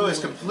halftime show is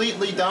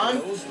completely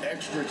done.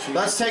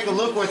 Let's take a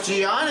look what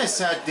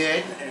Giannis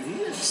did.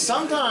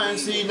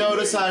 Sometimes you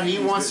notice that he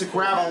wants to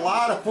grab a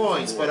lot of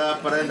points, but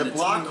in the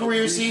block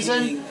career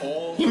season,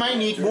 he might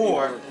need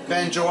more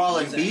than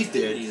Joel Embiid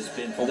did.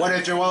 But what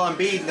if Joel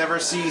Embiid never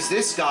sees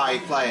this guy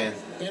playing?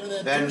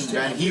 Then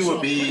he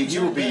would be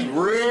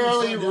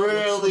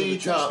really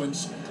tough.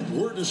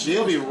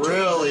 He'll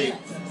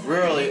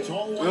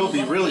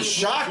be really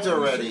shocked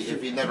already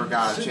if he never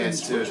got a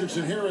chance to.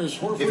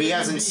 If he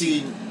hasn't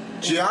seen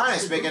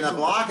Giannis making a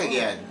block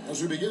again.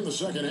 As we begin the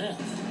second half.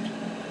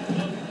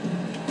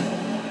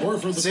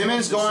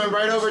 Simmons going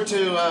right over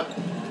to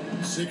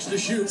 6 to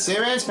shoot.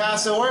 Simmons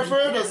pass to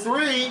Horford, a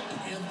 3.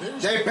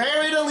 They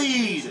bury the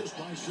lead.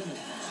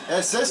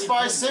 Assist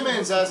by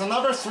Simmons as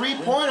another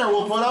 3-pointer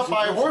will put up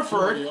by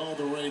Horford.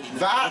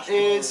 That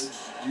is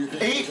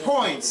 8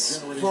 points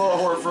for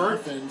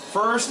Horford.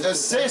 First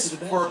assist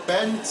for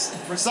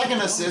second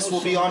assist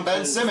will be on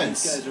Ben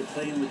Simmons. These guys are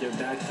playing with their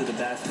back to the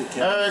basket.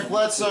 Eric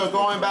Bledsoe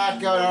going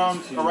back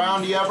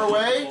around the other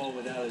way.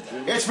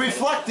 It's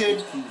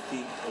reflected.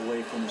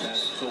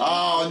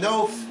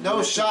 Oh,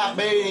 no shot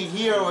made in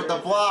here with the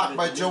block,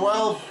 but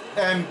Joel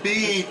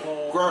Embiid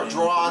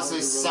draws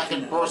his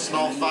second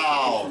personal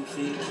foul.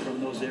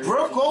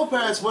 Brook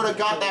Lopez would have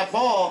got that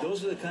ball,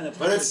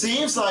 but it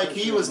seems like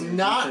he was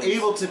not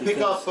able to pick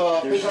up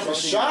a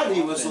shot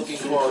he was looking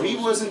for. He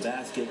wasn't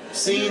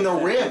seeing the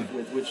rim.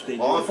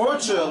 Well,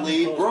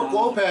 unfortunately, Brook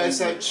Lopez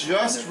had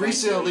just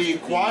recently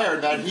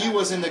acquired that he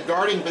was in the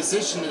guarding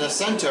position in the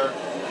center.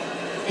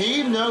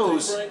 He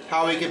knows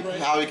how he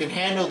can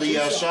handle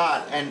the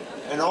shot, and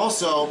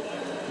also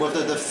with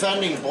the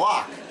defending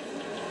block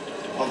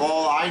of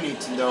all I need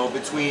to know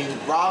between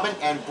Robin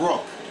and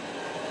Brook.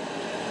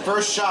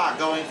 First shot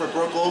going for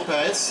Brook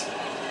Lopez.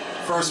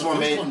 First one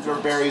made for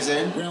Barry's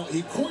in. Well,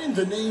 he coined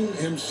the name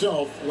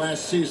himself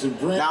last season.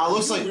 Now it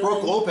looks like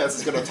Brook Lopez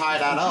is going to tie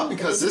that up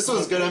because this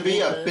was going to be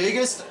a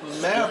biggest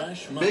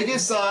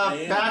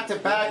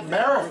back-to-back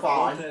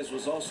marathon. Lopez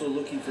was also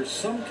looking for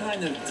some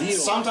kind of deal.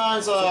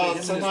 Sometimes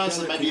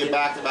it might be a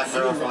back-to-back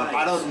marathon.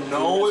 I don't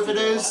know if it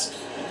is,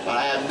 but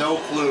I have no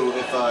clue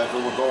if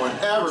we're going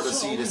ever to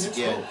see this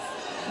again.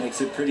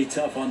 Makes it pretty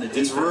tough on the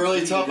defense. It's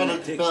really tough on the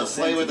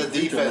play with the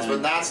defense,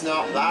 but that's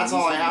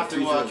all I have to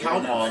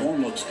count on.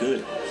 Form looks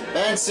good.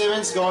 Ben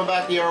Simmons going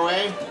back the other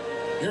way.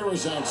 Here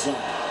is outside.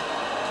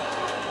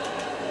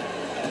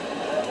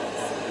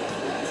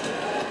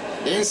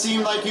 Didn't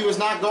seem like he was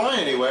not going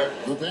anywhere.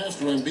 The pass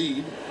to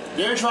Embiid.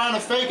 They're trying to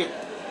fake it.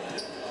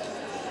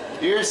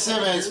 Here's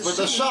Simmons with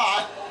the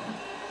shot.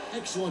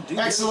 Excellent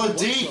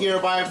D here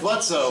by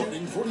Bledsoe.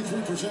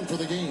 43% for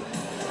the game.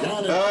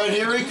 And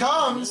here he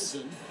comes.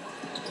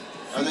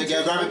 Are they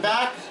going to grab it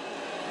back?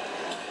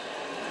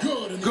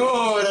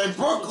 Good, and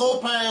Brook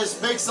Lopez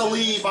makes the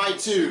lead by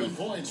 2. 7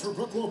 points for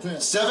Brook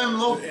Lopez. 7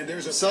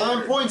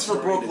 points for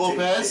Brook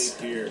Lopez.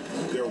 They're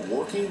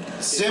working.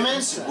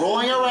 Simmons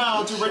rolling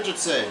around to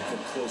Richardson.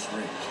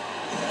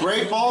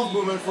 Great ball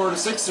movement for the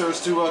Sixers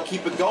to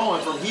keep it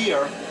going from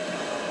here.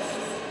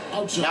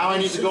 Now I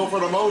need to go for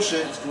the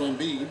motion.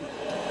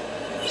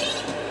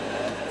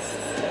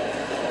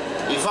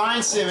 He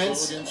finds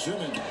Simmons.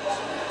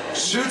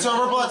 Shoots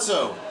over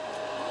Bledsoe.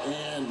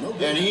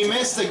 And he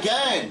missed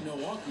again.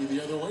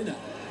 The other way now.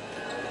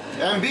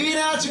 Embiid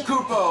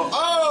Antetokounmpo.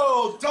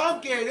 Oh,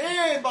 dunk it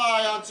in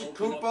by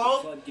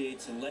Antetokounmpo.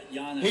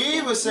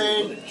 He was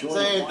saying,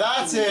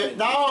 that's it.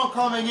 Now I'm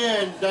coming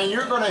in. Then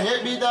you're going to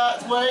hit me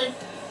that way.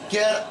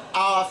 Get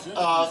off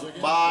of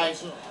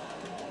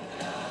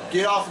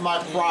my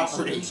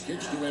property.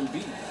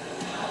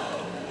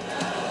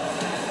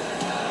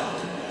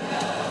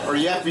 Or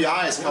the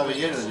FBI is coming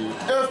in on you.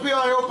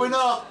 FBI, open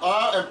up.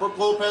 And Brook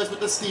Lopez with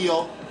the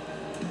steal.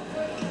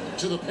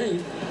 To the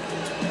paint.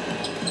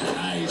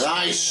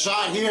 Nice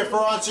shot here for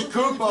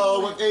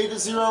Antetokounmpo with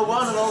 8-0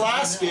 run in the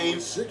last game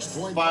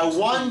by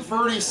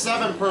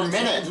 1:37 per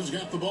minute.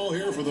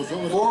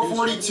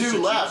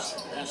 4:42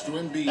 left.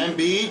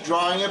 Embiid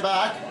drawing it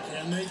back.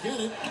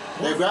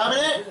 They're grabbing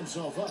it.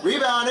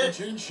 Rebounded.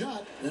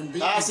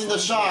 Passing the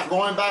shot.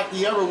 Going back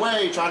the other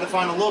way. Trying to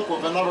find a look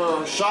with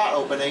another shot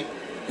opening.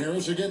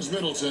 Harris against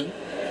Middleton.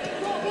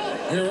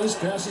 Harris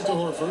passes to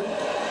Horford.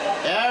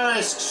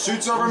 Harris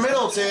shoots over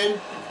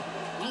Middleton.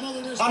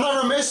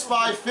 Another miss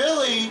by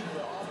Philly.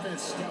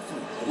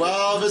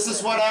 Well, this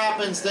is what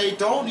happens. They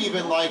don't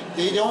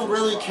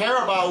really care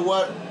about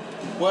what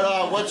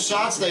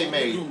shots they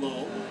made.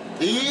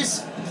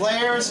 These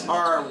players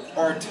are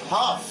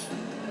tough.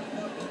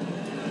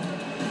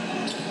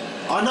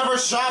 Another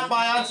shot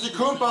by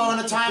Antetokounmpo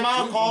and a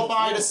timeout called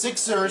by the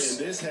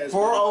Sixers.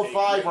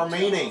 4:05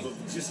 remaining.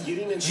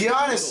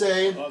 Giannis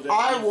saying,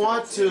 I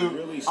want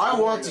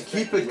to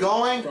keep it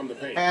going,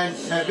 and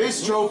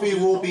this trophy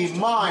will be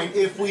mine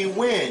if we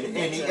win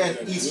in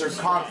the Eastern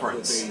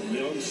Conference,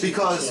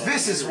 because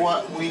this is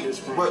what we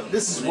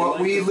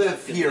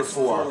live here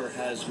for.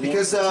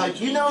 Because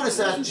you notice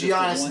that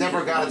Giannis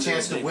never got a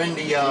chance to win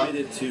the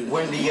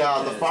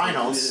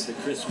finals.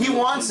 He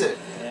wants it.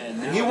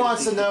 He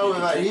wants to know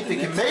that if he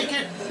can make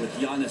it,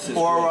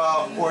 or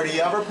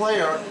the other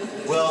player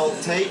will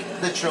take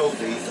the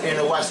trophy in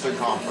the Western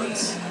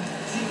Conference.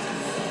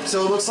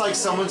 So it looks like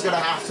someone's gonna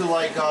have to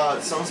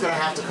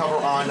cover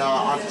on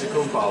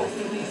Antetokounmpo.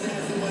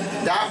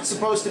 That's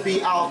supposed to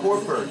be Al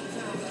Horford.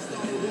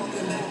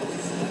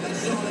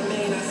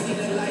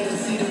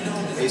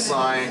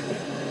 Baseline.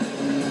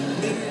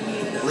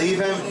 Leave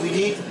him. We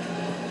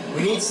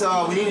need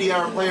the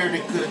other player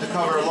to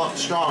cover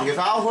strong. If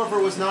Al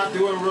Horford was not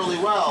doing really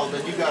well,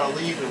 then you got to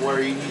leave him where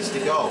he needs to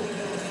go.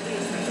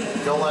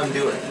 Don't let him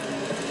do it.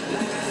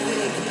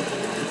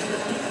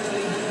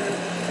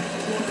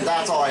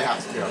 That's all I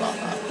have to care about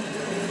that.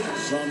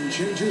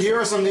 Here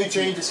are some new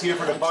changes here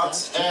for the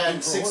Bucks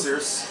and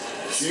Sixers.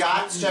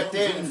 Scott checked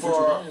in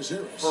for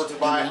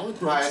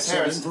Tobias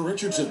Harris. And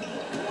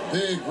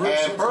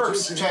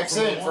Burks checks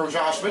in for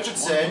Josh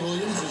Richardson.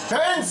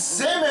 Ben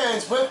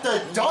Simmons with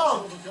the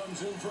dunk.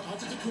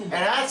 And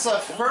that's the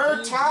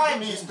third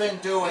time he's been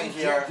doing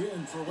here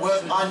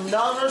with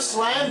another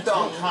slam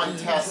dunk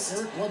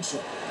contest.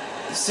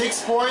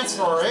 6 points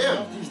for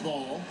him.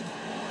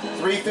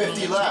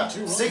 3:50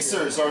 left.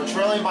 Sixers are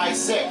trailing by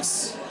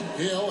 6.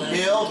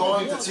 Hill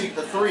going to take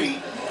the 3.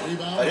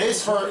 But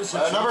his first,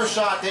 another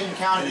shot didn't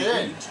count it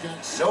in.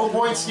 No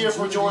points here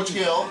for George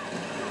Hill.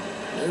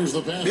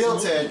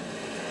 Middleton.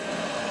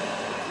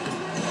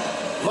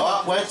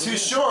 Oh, went too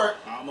short.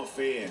 I'm a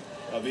fan.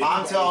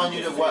 I'm telling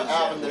you what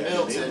happened to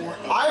Middleton.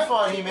 I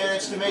thought he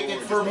managed to make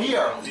it from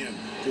here.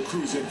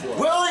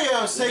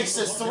 Williams takes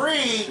the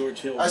 3.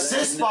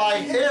 Assist by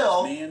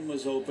Hill.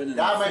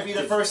 That might be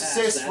the first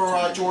assist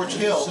for George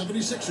Hill.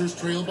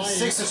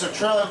 Sixers are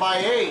trailing by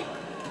 8.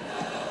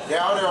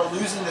 Now they're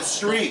losing the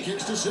streak.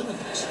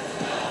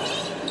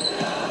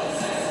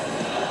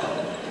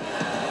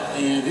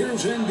 And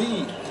here's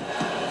Embiid.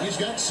 He's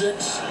got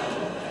 6.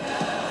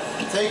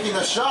 Taking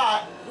the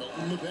shot,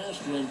 In the pass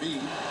for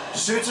Embiid.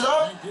 shoots it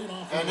up,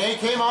 and they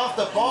came off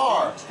the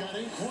bar. He's got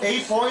 8 points.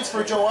 8 points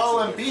for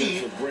Joel Embiid.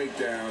 Defensive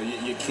breakdown.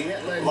 You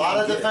can't let A lot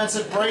him of get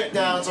defensive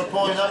breakdowns are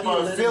pulling up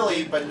on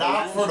Philly, but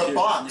not for the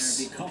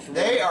Bucks.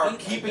 They are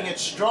keeping it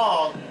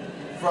strong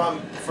from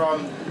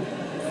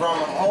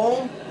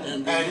home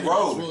Embiid and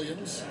road.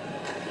 Williams.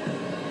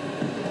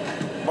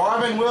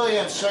 Marvin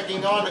Williams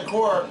checking on the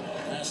court.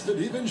 Pass to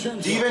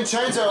DiVincenzo.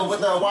 DiVincenzo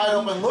with a wide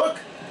open look.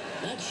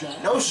 That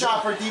shot. No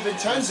shot for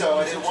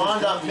DiVincenzo, and it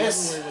wound up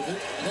missed.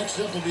 Next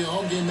up will be a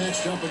home game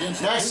matchup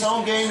against Next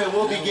home game, it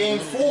will be game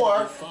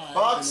 4,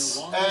 Bucks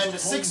and the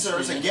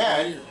Sixers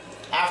again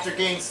after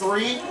game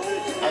 3,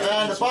 and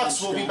then the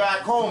Bucks will be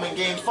back home in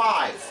game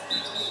 5.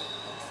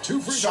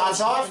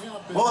 Shots off,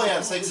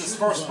 Williams takes his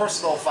first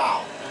personal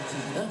foul.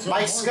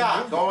 Mike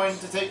Scott going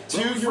to take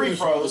 2 free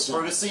throws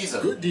for the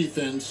season. Good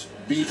defense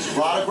beats. A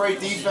lot of great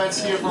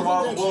defense here from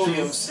Marvin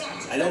Williams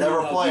and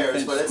other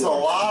players, but it's a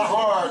lot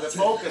hard to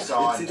focus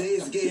on.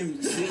 Today's game,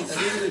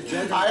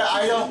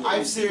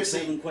 I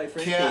seriously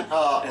can't,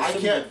 I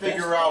can't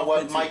figure out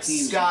what Mike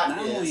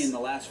Scott is. in the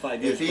last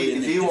 5 years,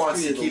 If he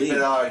wants to keep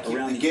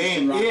the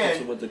game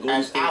in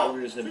and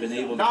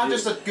out. Not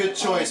just a good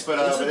choice, but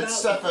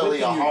it's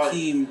definitely a hard,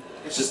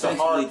 it's just a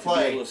hard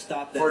play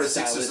for the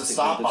Sixers to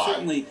stop by.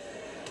 Certainly,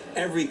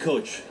 every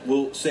coach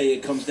will say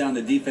it comes down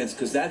to defense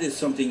because that is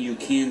something you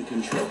can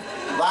control.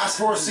 Last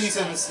 4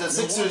 seasons, the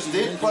Sixers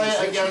did play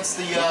against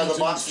the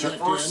Bucks in the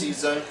first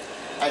season,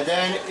 and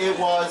then it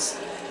was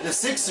the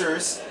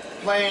Sixers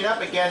playing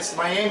up against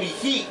Miami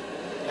Heat.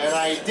 And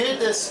I did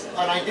this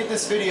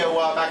video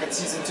back in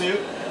season 2,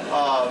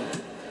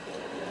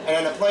 and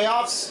in the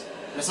playoffs,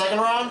 the second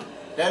round.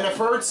 Then the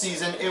third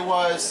season, it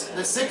was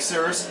the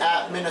Sixers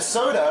at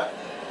Minnesota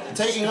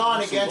taking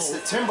on against the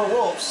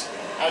Timberwolves,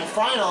 and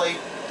finally,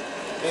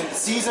 in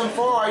season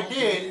 4, I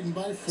did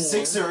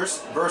Sixers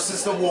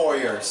versus the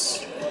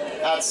Warriors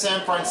at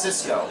San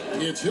Francisco.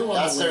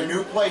 That's their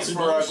new place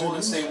for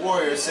Golden State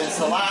Warriors since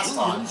the last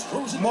time.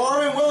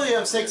 Marvin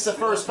Williams takes the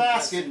first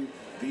basket.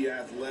 the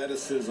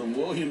athleticism.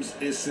 Williams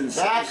is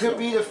sensational. That could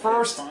be the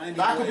first.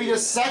 That could be the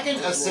second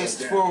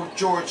assist for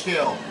George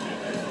Hill.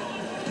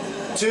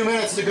 2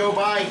 minutes to go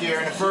by here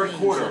in the third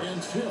quarter.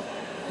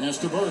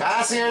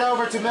 Passing it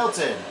over to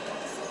Milton.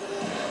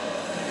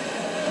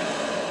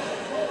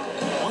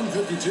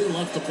 1:52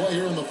 left to play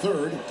here in the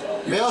third.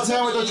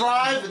 Milton with the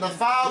drive and the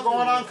foul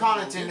going on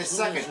Connaughton the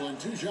second.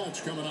 2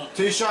 shots coming up.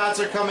 2 shots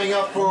are coming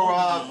up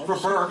for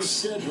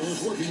Burks.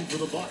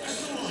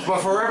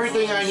 But for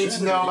everything I need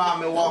to know about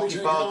Milwaukee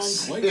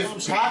Bucks,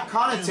 if Pat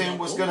Connaughton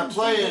was going to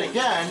play it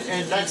again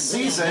in next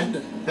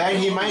season, then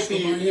he might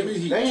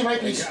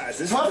be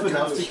tough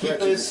enough to keep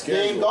this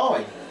game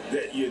going.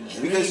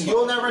 Because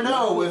you'll never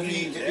know if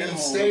he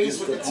stays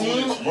with the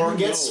team or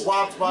gets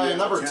swapped by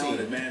another team.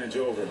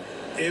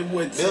 It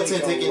would Milton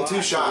take taking a 2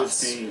 lot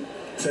shots. for this team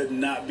to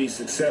not be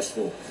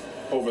successful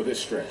over this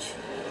stretch.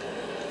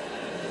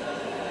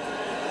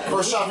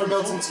 First shot for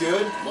Milton's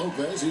good.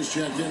 Lopez, he's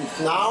checked in.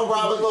 Now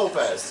Robin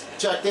Lopez,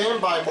 checked in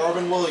by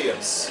Marvin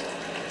Williams.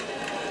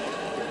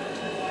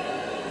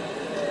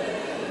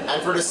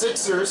 And for the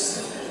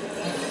Sixers,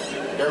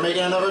 they're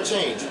making another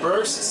change.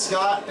 Burks,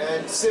 Scott,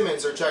 and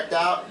Simmons are checked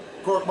out.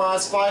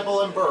 Korkmaz,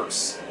 Feibel, and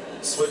Burks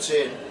switch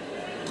in.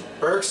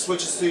 Burks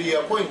switches to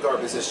the point guard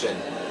position.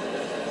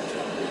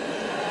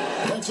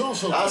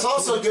 That's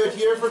also good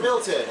here for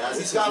Milton, as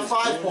he's got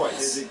 5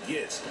 points.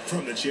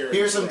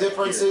 Here's some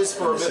differences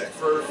for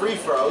free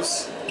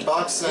throws.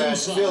 Bucks and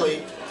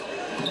Philly.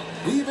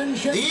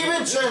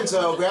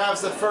 DiVincenzo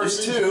grabs the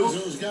first 2.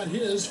 He's got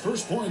his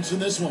first points in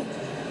this one.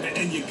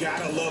 And you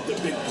gotta love the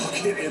big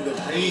bucket in the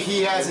paint.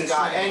 He hasn't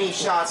got any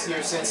shots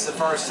here since the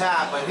first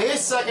half, but his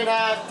second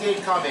half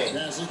did come in.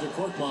 Passes to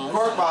Korkmaz.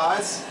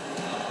 Korkmaz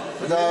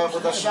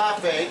with the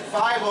shot fake.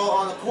 Feibel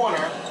on the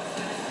corner.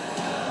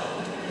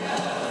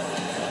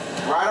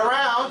 Right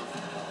around.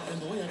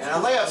 And a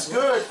layup's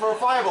good for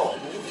Feibel.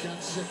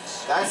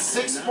 That's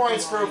 6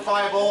 points for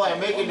Feibel and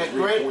making a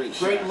great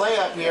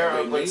layup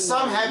here. But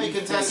some heavy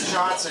contested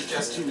shots are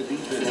just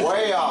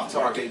way off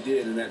target.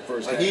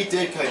 But he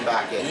did come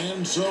back in.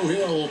 And so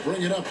he'll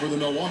bring it up for the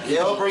Milwaukee.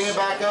 He'll bring it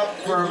back up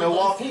for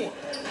Milwaukee.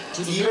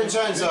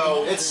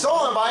 DiVincenzo. It's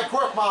stolen by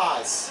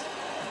Korkmaz.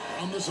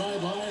 On the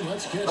sideline,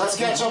 let's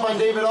catch up on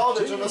David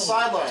Aldridge on the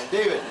sideline.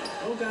 David.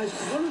 Well, guys,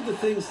 one of the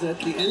things that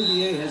the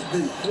NBA has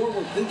been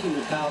forward thinking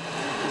about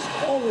is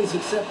always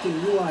accepting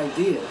new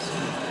ideas.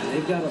 And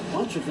they've got a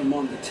bunch of them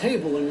on the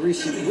table in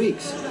recent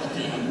weeks.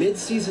 A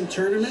mid-season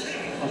tournament,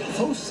 a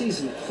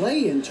postseason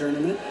play-in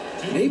tournament,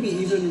 maybe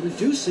even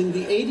reducing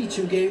the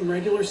 82-game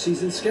regular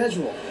season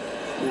schedule.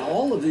 Now,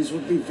 all of these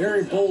would be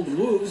very bold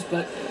moves,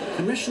 but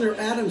Commissioner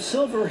Adam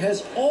Silver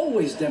has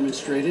always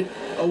demonstrated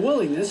a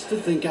willingness to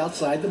think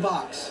outside the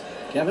box.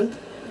 Kevin?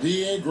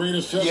 DA, great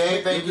assessment.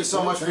 DA, thank you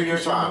so much for your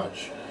time.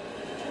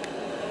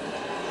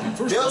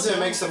 Milton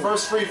makes the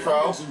first free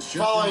throw,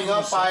 following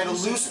up by the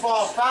loose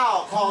ball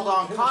foul called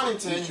on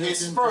Connaughton,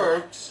 his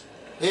third.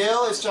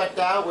 Hill is checked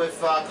out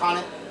with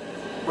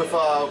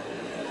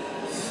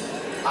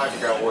I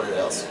forgot what it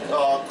is.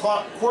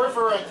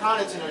 Korver and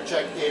Connaughton are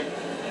checked in.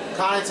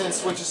 Connaughton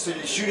switches to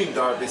the shooting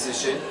guard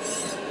position,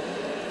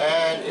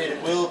 and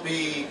it will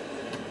be.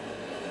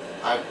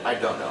 I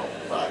don't know,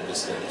 but I'm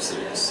just getting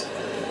serious.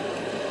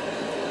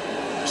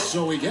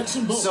 So he gets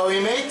them both. So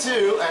he made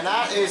 2, and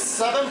that is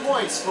 7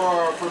 points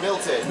for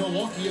Milton.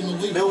 Milwaukee in the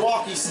lead.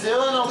 Milwaukee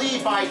still in the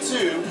lead by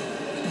 2.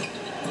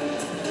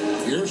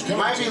 Here's You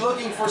might be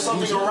looking for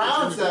something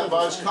around that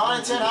much.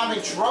 Connaughton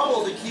having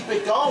trouble to keep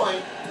it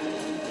going.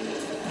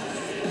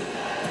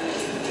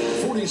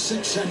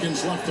 46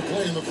 seconds left to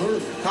play in the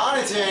third.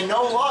 Connaughton,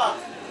 no luck,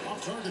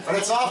 but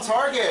it's off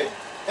target.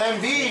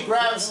 Embiid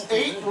grabs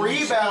 8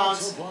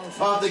 rebounds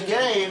of the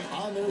game.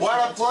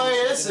 What a play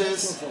this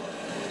is.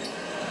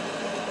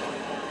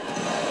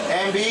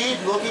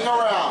 Embiid looking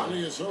around.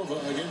 He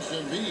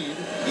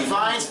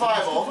finds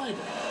Feivel.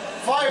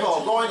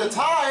 Feivel going to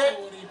tie it.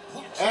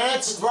 And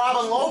it's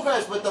Robin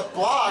Lopez with the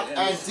block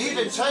and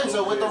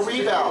DiVincenzo with the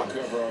rebound.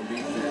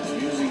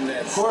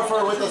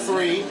 Korver with the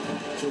 3.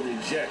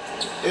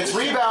 It's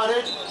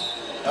rebounded.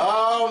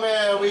 Oh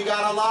man, we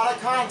got a lot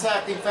of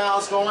contacting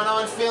fouls going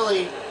on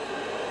Philly.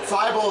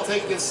 Feivel will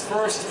take his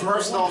first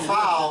personal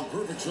foul.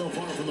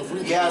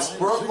 Yes,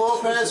 Brook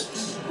Lopez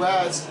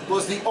was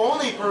the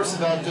only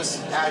person that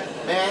just had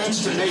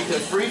managed to make the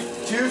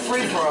 2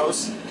 free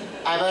throws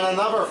and then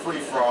another free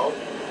throw.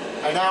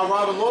 And now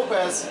Robin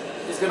Lopez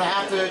is going to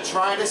have to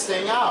try this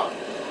thing out.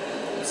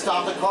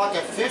 Stop the clock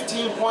at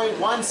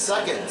 15.1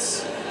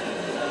 seconds.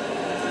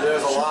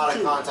 There's a lot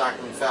of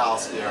contacting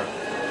fouls here.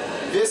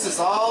 This is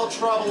all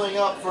troubling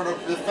up for the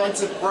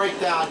defensive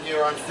breakdown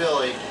here on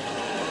Philly.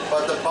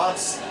 But the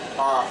Bucks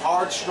are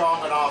hard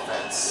strong on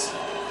offense.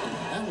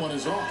 That one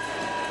is off.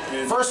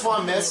 First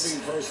one missed.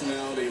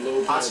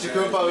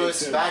 Antetokounmpo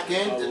is back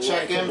in to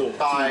check him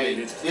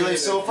by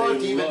Ilyasova,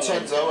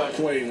 DiVincenzo, and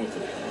playing with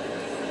him.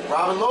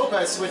 Robin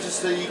Lopez switches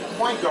to the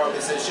point guard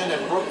position,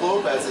 and Brook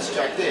Lopez is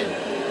checked in.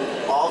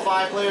 All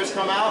 5 players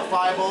come out.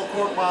 Feivel,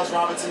 Korkmaz,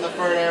 Robinson,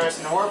 III, Harris,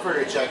 and Horford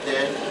are checked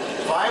in.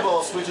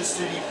 Feivel switches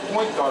to the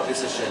point guard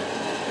position.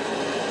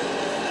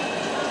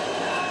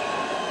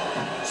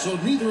 So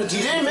neither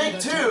He didn't make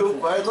 2,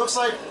 but it looks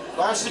like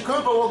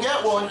Antetokounmpo will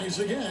get one.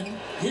 Again.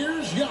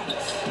 Here's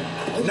Giannis.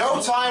 No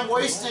time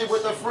wasted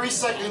with a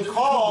 3-second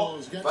call,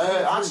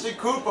 but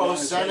Antetokounmpo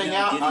sending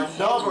out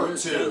another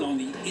 2. On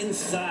the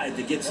inside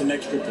to get some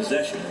extra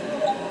possession.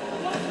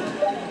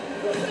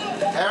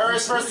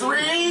 Harris for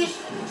 3.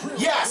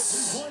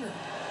 Yes!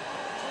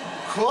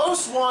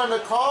 Close one to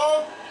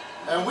call,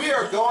 and we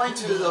are going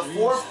to the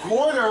 4th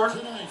quarter,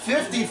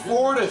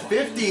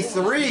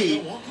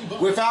 54-53,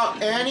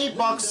 without any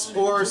Bucks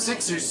or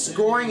Sixers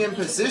scoring in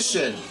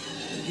position.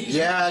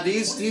 Yeah,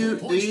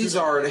 these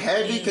are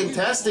heavy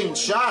contesting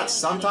shots.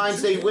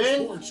 Sometimes they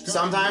win,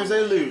 sometimes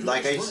they lose,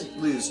 like I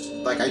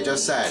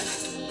just said.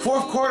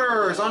 4th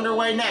quarter is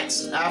underway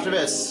next after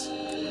this.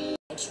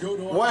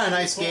 What a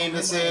nice game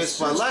this is,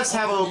 but let's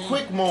have a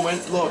quick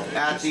moment look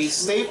at the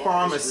State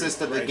Farm assist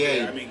of the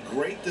game. I mean,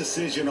 great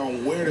decision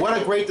on where to What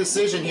a great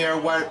decision here,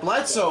 what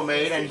Bledsoe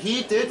made, and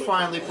he did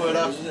finally put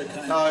up,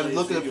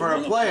 looking for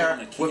a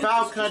player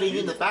without cutting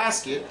in the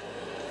basket,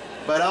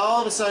 but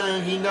all of a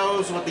sudden he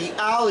knows what the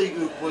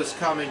alley-oop was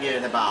coming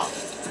in about.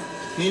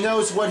 He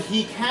knows what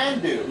he can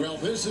do.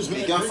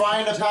 He can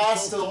find a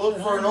pass to look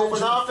for an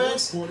open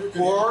offense,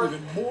 or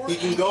he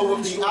can go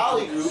with the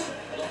alley-oop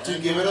to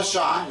give it a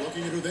shot.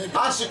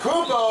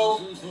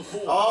 Antetokounmpo,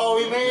 oh,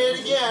 he made it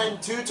again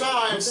 2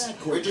 times.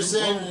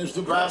 Richardson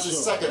grabs his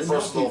 2nd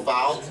personal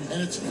foul.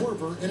 And it's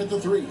Korver in at the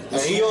 3.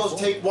 And he'll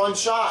take 1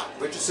 shot.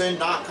 Richardson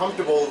not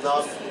comfortable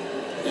enough.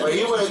 But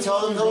he would have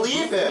told him to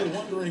leave him.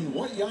 Wondering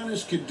what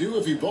Giannis could do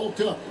if he bulked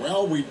up.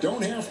 Well, we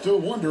don't have to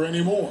wonder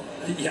anymore.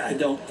 Yeah, I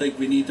don't think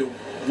we need to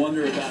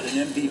wonder about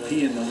an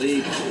MVP in the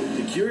league.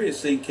 The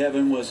curious thing,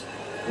 Kevin, was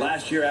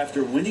last year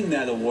after winning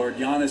that award,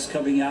 Giannis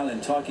coming out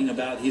and talking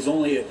about he's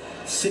only at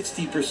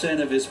 60%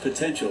 of his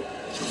potential.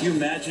 Can you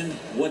imagine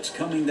what's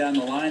coming down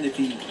the line if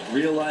he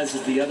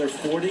realizes the other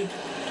 40?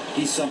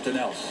 He's something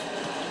else.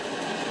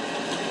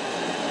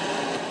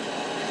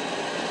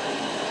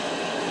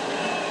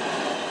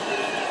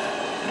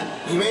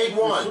 He made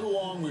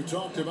 1. We've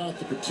talked about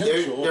the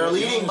potential. They're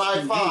leading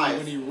by 5.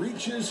 When he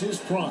reaches his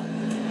prime.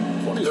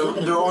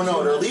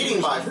 They're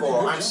leading by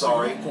 4. I'm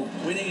sorry.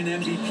 Winning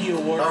an MVP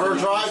award. Another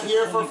drive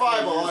here for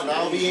Feivel, and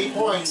that'll be 8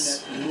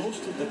 points.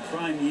 Most of the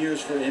prime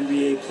years for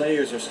NBA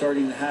players are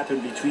starting to happen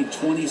between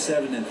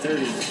 27 and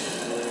 30.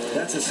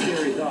 That's a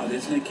scary thought,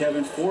 isn't it,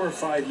 Kevin? 4 or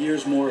 5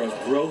 years more of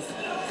growth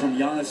from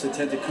Giannis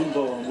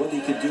Antetokounmpo and what he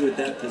could do at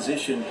that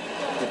position.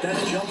 If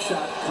that jump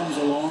shot comes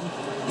along,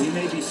 we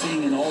may be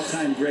seeing an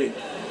all-time great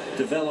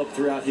develop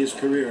throughout his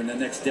career in the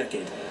next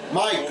decade.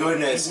 My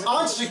goodness,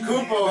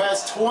 Antetokounmpo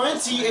has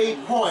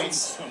 28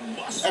 points,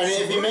 and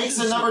if he makes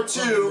the number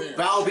 2,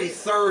 that'll be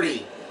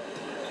 30.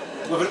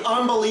 With an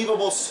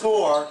unbelievable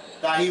score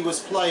that he was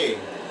playing.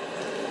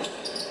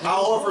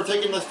 Al Horford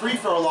taking the free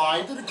throw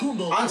line.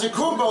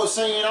 Antetokounmpo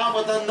staying out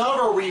with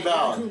another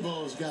rebound.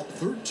 Antetokounmpo's got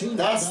 13.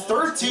 That's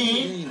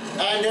 13,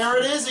 and there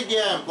it is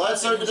again.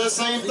 Bledsoe did the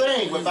same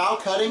thing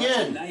without cutting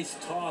in. Nice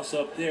toss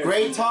up there.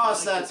 Great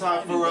toss that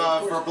time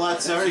for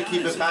Bledsoe to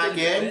keep it back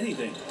in.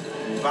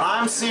 But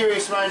I'm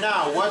serious right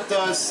now. What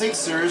does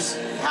Sixers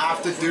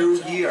have to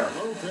do here?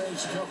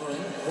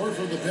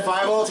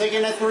 5-0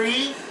 taking a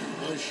three.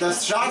 The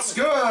shot's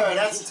good.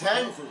 That's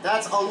 10.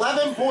 That's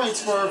 11 points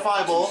for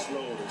 5-0.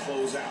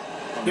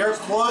 They're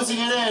closing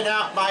it in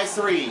out by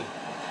 3.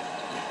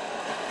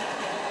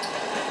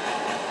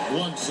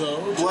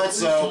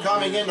 Bledsoe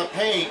coming in the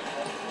paint.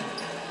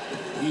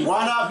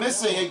 Why not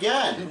missing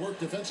again?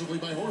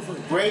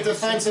 Great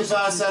defensive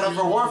setup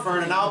for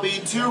Horford, and that'll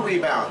be 2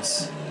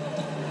 rebounds.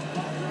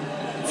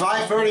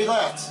 5:30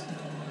 left.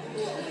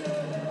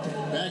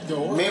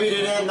 Maybe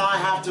they did not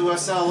have to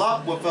settle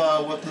up with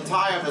the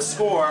tie of the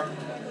score.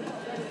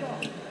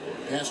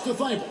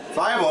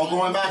 Thibault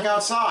going back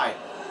outside.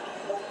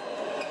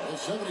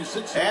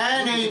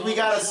 And we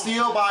got a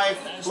steal by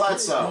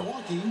Bledsoe.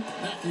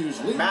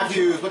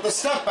 Matthews with the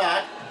step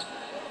back.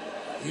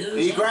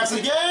 He grabs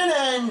again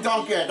and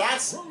dunk it.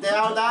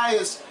 That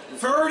is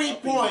 30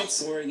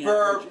 points for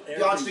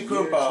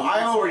Antetokounmpo.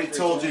 I already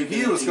told you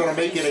he was going to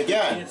make it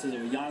again.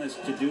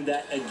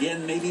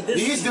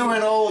 He's doing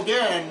it all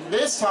again.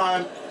 This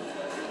time,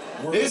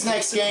 his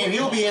next game,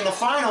 he'll be in the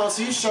finals.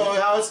 He's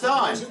showing how it's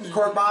done.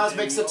 Korkmaz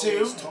makes it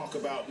 2. Talk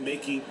about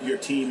making your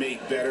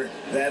teammate better.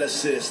 That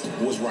assist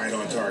was right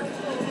on target.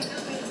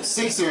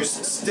 Sixers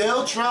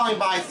still trailing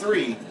by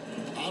 3.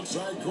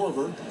 Outside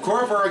Korver.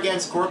 Korver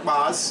against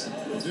Korkmaz.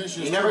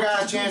 He never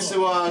got a chance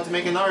to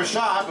make another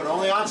shot, but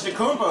only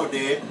Antetokounmpo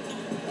did.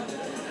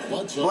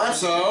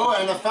 Bledsoe,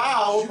 and the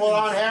foul put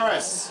on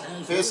Harris.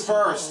 His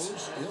first.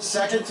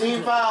 Second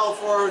team foul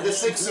for the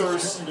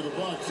Sixers.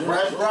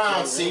 Brett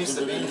Brown seems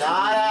to be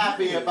not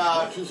happy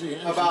about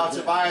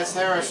Tobias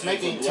Harris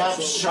making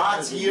tough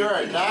shots here,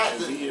 and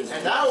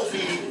that'll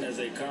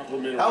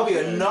be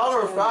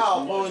another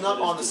foul pulling up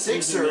on the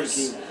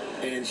Sixers.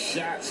 And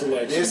shot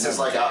selection. This is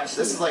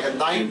like a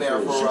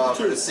nightmare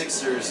for the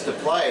Sixers to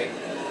play.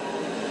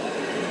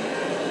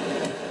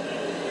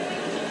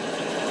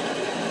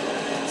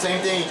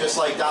 Same thing, just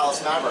like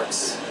Dallas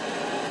Mavericks.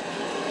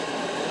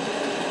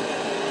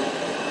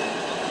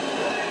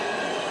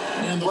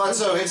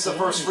 Bledsoe hits the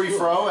first free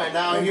throw, and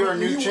now here are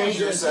new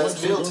changes as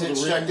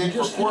Middleton's checked in for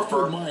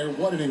Horford.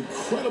 What an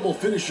incredible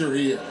finisher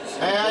he is.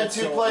 And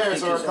 2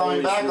 players are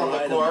coming back on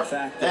the court.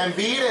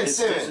 Embiid and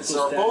Simmons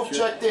are both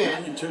checked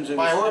in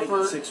by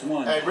Horford,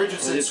 and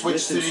Richardson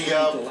switched to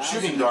the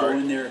shooting guard.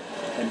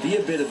 And be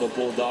a bit of a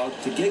bulldog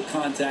to get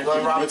contact.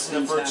 Glenn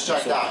Robinson first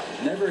checked out.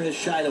 Never has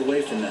shied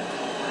away from that.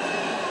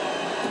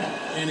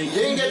 He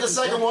didn't get the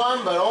second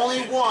one, but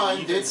only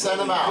 1 did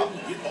send him out.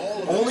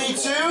 Only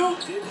 2?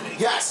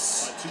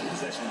 Yes.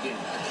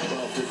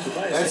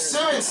 And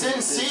Simmons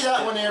didn't see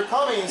that when they were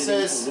coming. He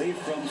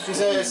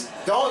says,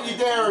 "Don't you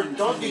dare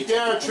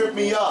trip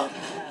me up."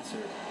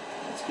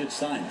 That's good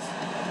signs.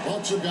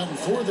 Gotten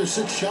 4 of their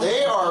 6 shots.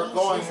 They are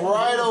going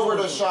right over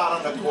the shot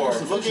on the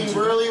court, looking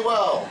really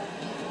well.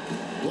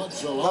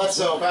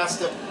 Bledsoe pass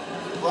to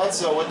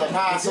Bledsoe with the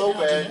pass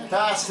open,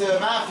 pass to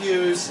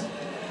Matthews.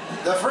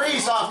 The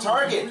free's off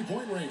target.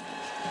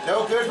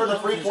 No good for the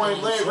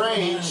 3-point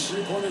range.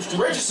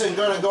 Richardson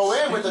going to go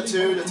in with the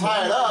 2 to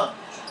tie it up,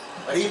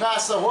 but he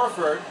passed to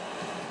Horford.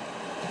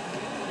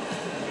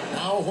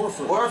 Now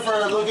Horford.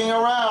 Horford looking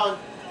around,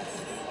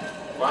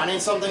 finding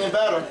something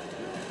better.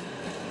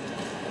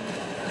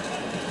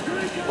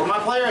 Where my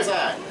players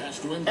at?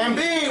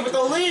 Embiid with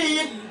the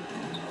lead.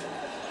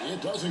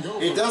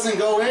 It doesn't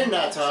go in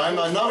that time.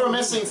 Another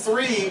missing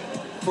 3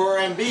 for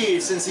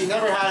Embiid since he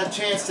never had a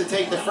chance to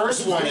take the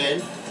first one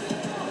in.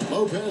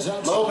 Lopez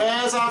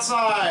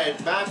outside.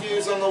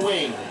 Matthews on the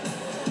wing.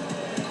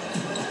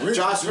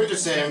 Josh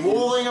Richardson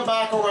moving him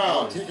back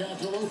around.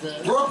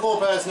 Brook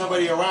Lopez,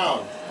 nobody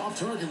around.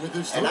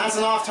 And that's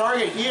an off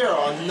target here.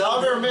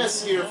 Another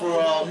miss here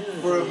for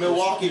the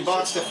Milwaukee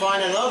Bucks to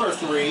find another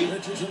 3.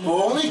 But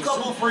only a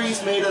couple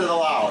threes made it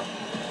allowed.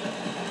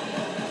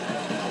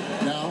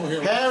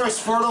 Harris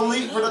for the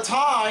lead for the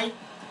tie.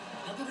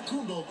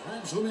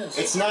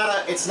 It's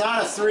not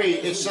a 3.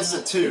 It's just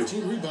a 2.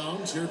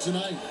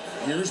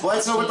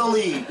 Bledsoe with the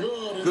lead.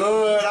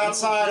 Good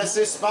outside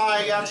assist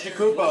by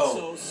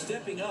Antetokounmpo.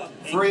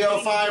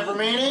 3:05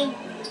 remaining.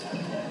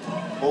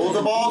 Hold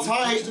the ball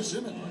tight.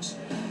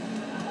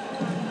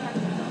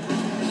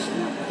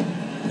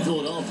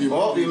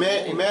 Well, he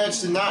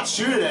managed to not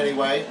shoot it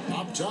anyway.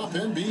 Up top,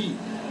 Embiid.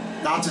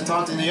 Not to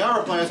taunt the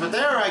other players, but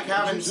they're like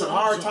having some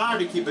hard time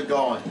to keep it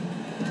going.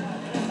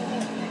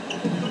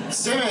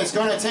 Simmons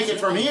going to take it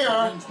from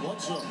here.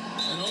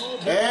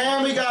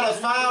 And we got a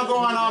foul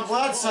going on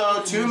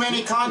Bledsoe. Too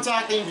many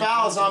contacting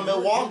fouls on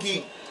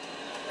Milwaukee.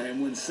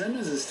 And when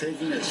Simmons is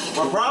taking it,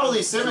 well,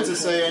 probably Simmons is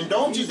saying,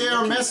 "Don't you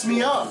dare mess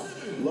me up."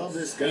 Love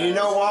this guy. And you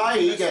know why?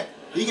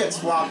 He gets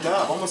flopped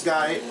up. Almost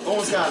got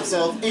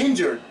himself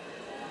injured.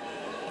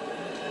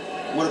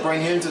 would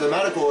bring him to the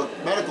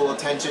medical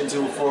attention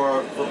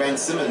for Ben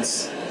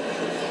Simmons.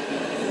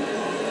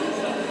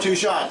 2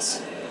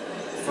 shots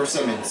for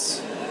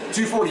Simmons.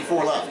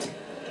 2:44 left.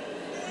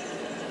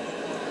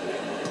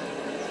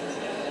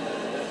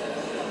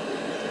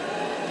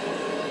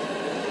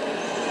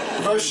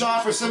 First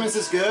shot for Simmons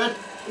is good.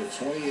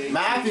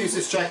 Matthews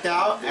is checked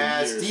out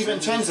as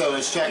DiVincenzo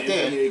is checked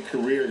in.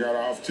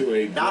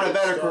 Not a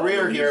better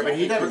career here, but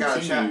he never got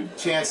a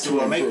chance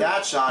to make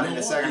that shot in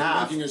the second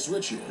half. In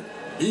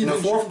the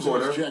fourth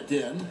quarter.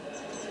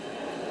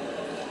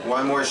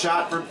 One more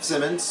shot for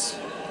Simmons.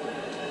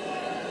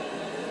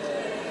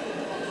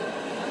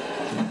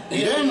 He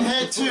didn't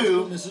hit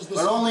 2,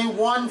 but only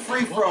 1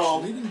 free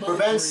throw for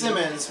Ben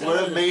Simmons would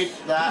have made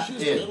that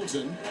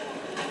in.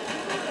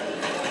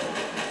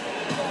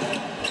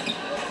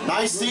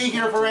 Nice D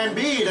here for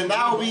Embiid, and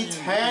that will be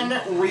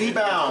 10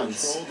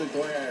 rebounds.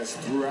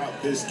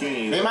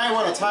 They might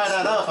want to tie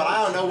that up, but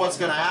I don't know what's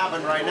going to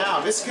happen right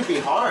now. This could be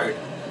hard.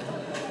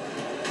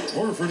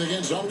 Horford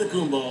against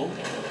Antetokounmpo.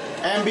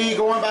 Embiid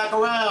going back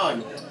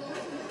around.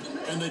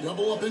 And they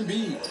double up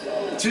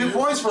Embiid. 2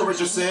 points for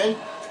Richardson.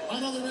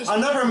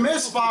 Another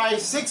miss by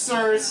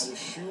Sixers,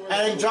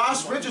 and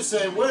Josh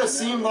Richardson would have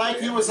seemed like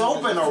he was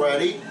open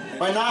already,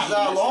 but not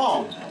that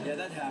long. Yeah,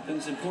 that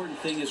happens. Important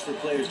thing is for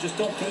players, just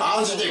don't think.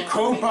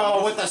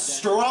 Antetokounmpo with a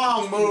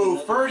strong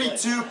move,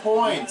 32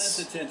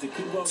 points.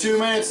 2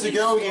 minutes to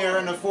go here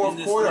in the fourth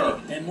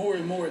quarter. And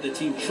more, the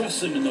team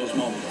trusts him in those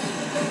moments.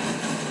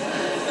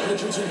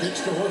 Richardson kicks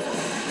to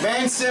Horford.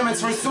 Ben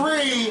Simmons for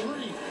 3.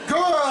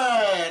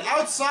 Good!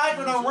 Outside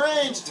for the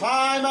range.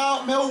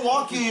 Timeout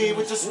Milwaukee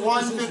with just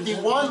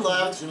 1:51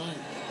 left.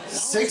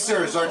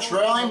 Sixers are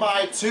trailing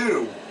by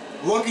 2.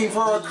 Looking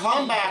for a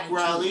comeback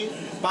rally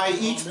by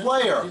each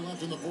player.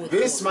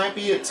 This might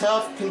be a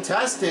tough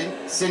contestant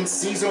since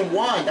season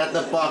 1 that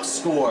the Bucks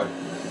scored.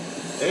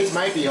 It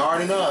might be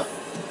hard enough.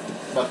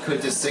 But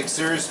could the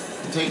Sixers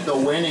take the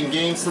win in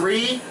Game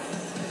 3?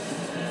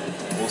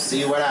 We'll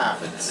see what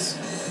happens.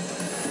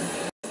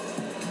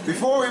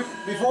 Before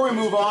we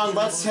move on,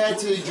 let's head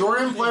to the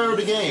Jordan player of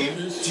the game.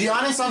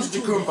 Giannis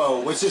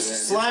Antetokounmpo was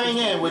just slamming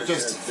in with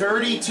just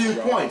 32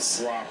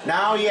 points.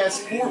 Now he has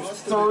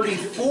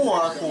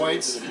 34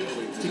 points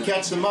to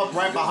catch them up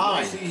right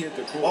behind.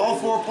 All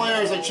 4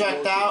 players are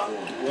checked out.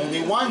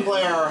 Only 1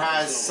 player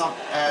is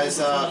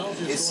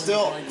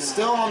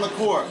still on the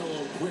court.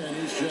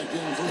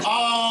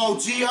 Oh,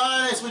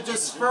 Giannis with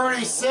just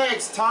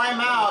 36.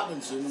 Timeout.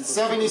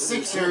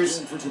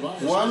 76ers.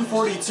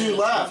 1:42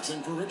 left.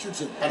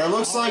 And it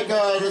looks like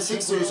the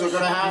Sixers are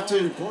going to have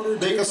to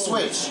make a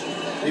switch.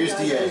 Here's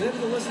DA. I was able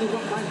to listen to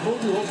what Mike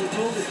Budenholzer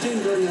told his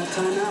team during that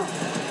timeout.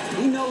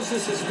 He knows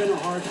this has been a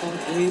hard-fought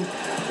game.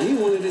 He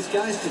wanted his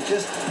guys to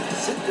just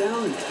sit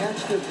down and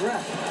catch their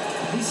breath.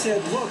 He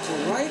said, look,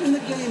 we're right in the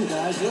game,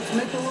 guys. Let's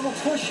make a little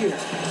push here.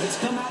 Let's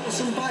come out with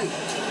some bite.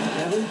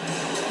 Kevin?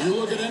 You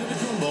look at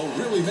Antetokounmpo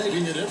really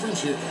making a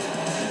difference here.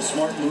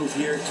 Smart move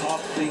here, talk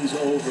things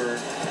over.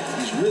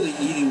 He's really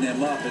eating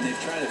them up, and they've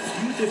tried a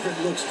few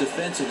different looks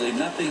defensively.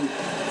 Nothing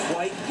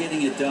quite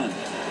getting it done.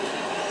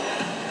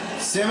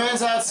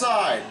 Simmons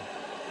outside.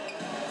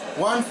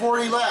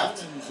 1:40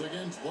 left.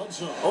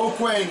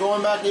 O'Quinn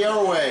going back the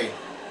other way.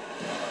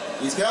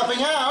 He's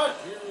helping out.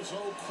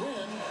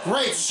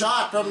 Great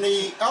shot from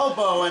the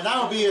elbow, and that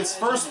will be his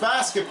first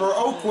basket for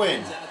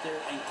O'Quinn.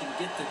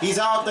 He's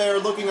out there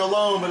looking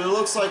alone, but it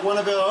looks like one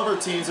of the other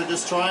teams are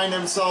just trying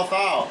himself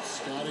out.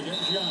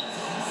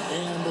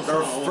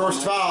 Their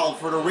first foul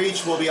for the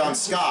reach will be on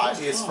Scott,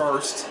 his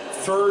first.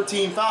 3rd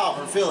team foul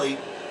for Philly.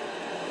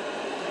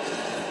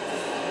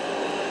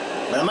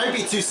 But it might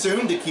be too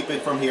soon to keep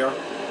it from here.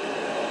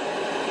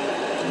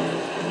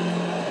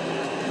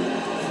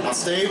 I'll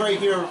stay right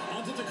here.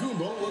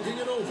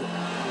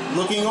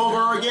 Looking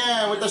over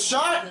again with the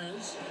shot.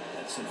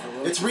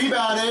 It's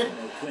rebounded.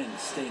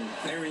 Staying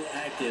very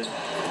active.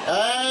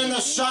 And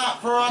the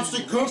shot for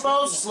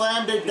Antetokounmpo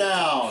slammed it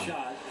down.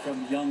 Shot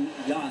from young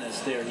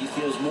Giannis there. He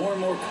feels more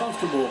and more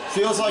comfortable.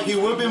 Feels like he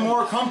would be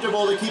more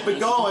comfortable to keep it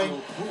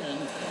going.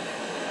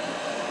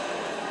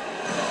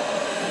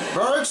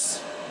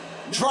 Burks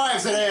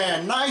drives it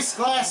in. Nice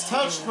glass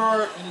touch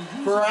for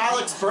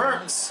Alex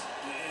Burks.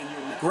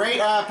 Great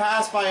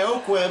pass by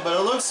O'Quinn, but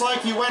it looks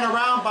like he went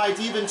around by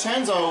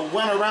DiVincenzo,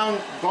 went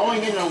around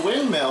going in a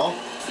windmill,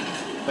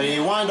 but he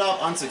wound up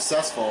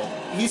unsuccessful.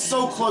 He's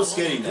so close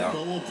getting there.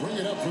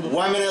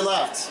 1 minute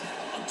left.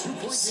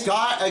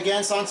 Scott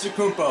against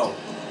Antetokounmpo.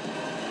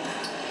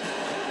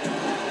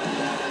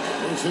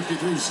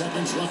 53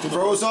 seconds left.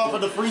 Throws off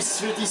at the free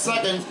 50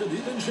 seconds.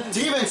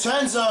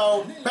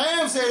 DiVincenzo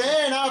bams it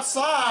in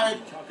outside.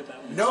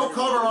 No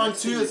cover on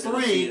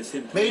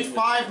 2-3. Made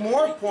 5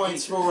 more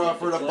points for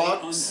the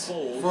Bucks,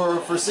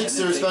 for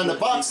Sixers than the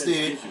Bucks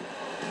did.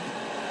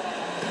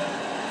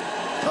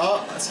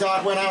 Oh,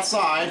 Scott went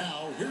outside.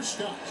 Now here's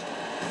Scott.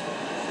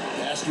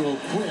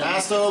 O'Quinn.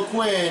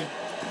 O'Quinn.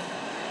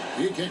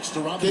 He kicks to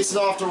Robinson. Kicks it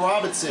off to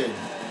Robinson.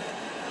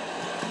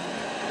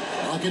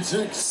 Clock at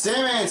 6.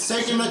 Simmons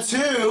taking the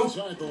 2.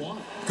 Inside the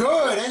line.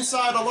 Good,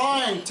 inside the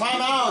line.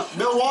 Timeout.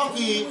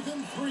 Milwaukee.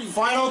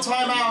 Final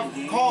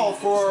timeout call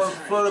for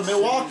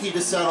Milwaukee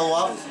to settle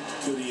up.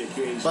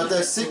 But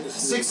the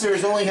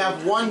Sixers only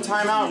have one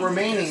timeout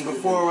remaining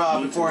before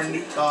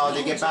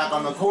they get back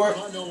on the court.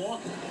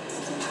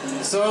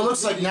 So it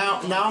looks like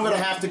now I'm gonna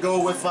have to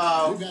go with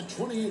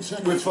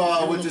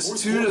this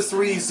 2 to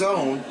 3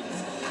 zone.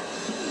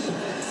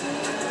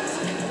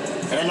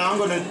 And I'm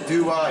gonna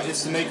do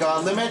is to make a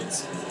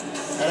limit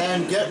and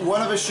then get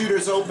one of the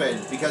shooters open,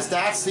 because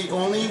that's the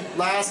only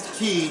last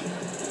key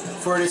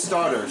for the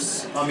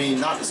starters. I mean,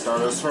 not the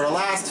starters, for the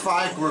last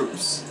 5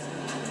 groups.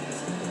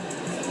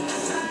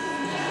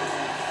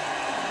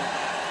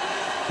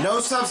 No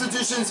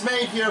substitutions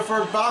made here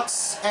for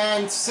Bucks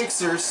and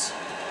Sixers.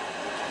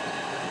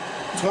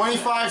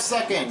 25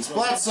 seconds.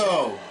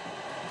 Bledsoe.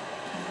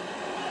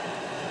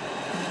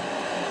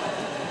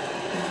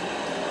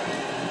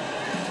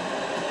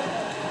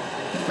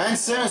 Ben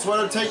Simmons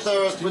would take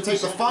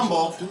the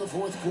fumble. In the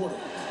fourth quarter.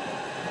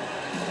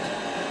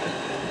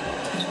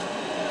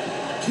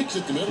 Kicks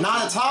it to middle.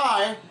 Not a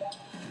tie.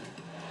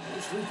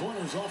 There's 3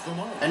 pointers off the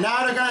mark. And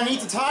now they're gonna need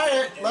to tie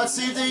it. Let's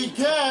see if they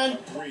can.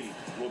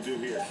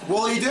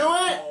 Will he do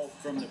it?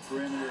 From the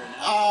perimeter.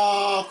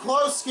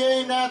 Close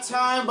game that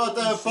time, but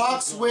the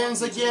Bucks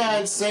wins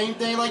again. Same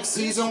thing like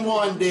season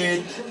 1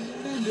 did.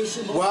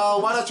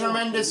 Well, what a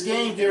tremendous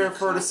game here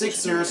for the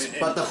Sixers,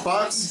 but the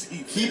Bucks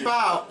keep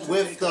out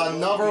with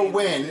another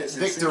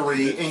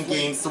victory in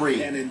Game 3.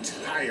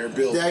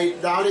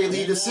 Now they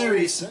lead the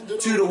series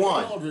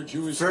 2-1.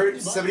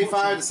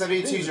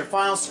 75-72 is your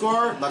final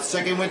score. Let's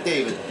check in with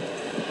David.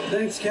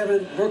 Thanks,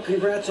 Kevin. Brooke,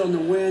 congrats on the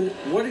win.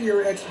 What are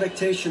your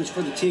expectations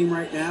for the team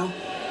right now?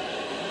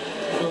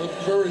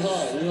 Very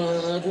high.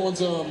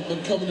 Everyone's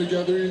been coming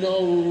together.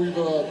 We've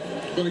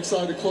been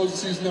excited to close the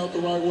season out the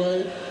right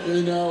way,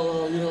 and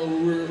now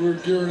we're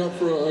gearing up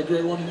for a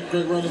great run in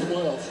the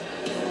playoffs.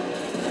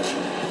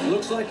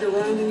 Looks like you're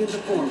rounding into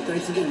form.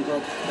 Thanks again,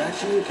 Brooke. Back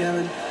to you,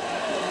 Kevin.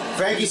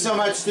 Thank you so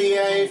much,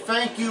 DA.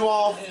 Thank you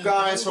all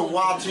guys for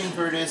watching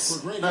for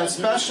this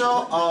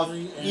special of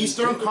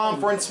Eastern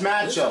Conference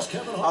matchup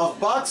of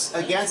Bucks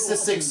against the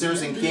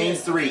Sixers in Game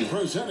 3.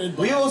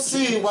 We will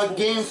see what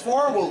Game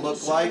 4 will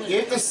look like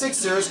if the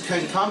Sixers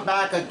can come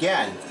back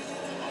again.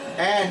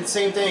 And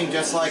same thing,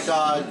 just like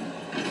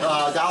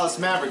Dallas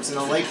Mavericks and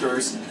the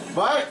Lakers,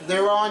 but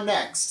they're on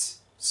next.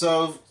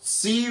 So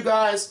see you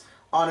guys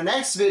on the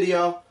next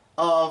video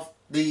of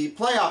the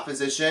playoff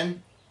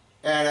position.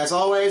 And as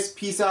always,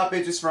 peace out,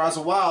 bitches, for as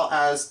well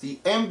as the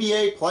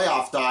NBA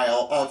playoff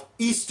dial of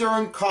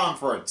Eastern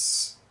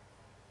Conference.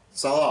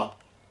 So long.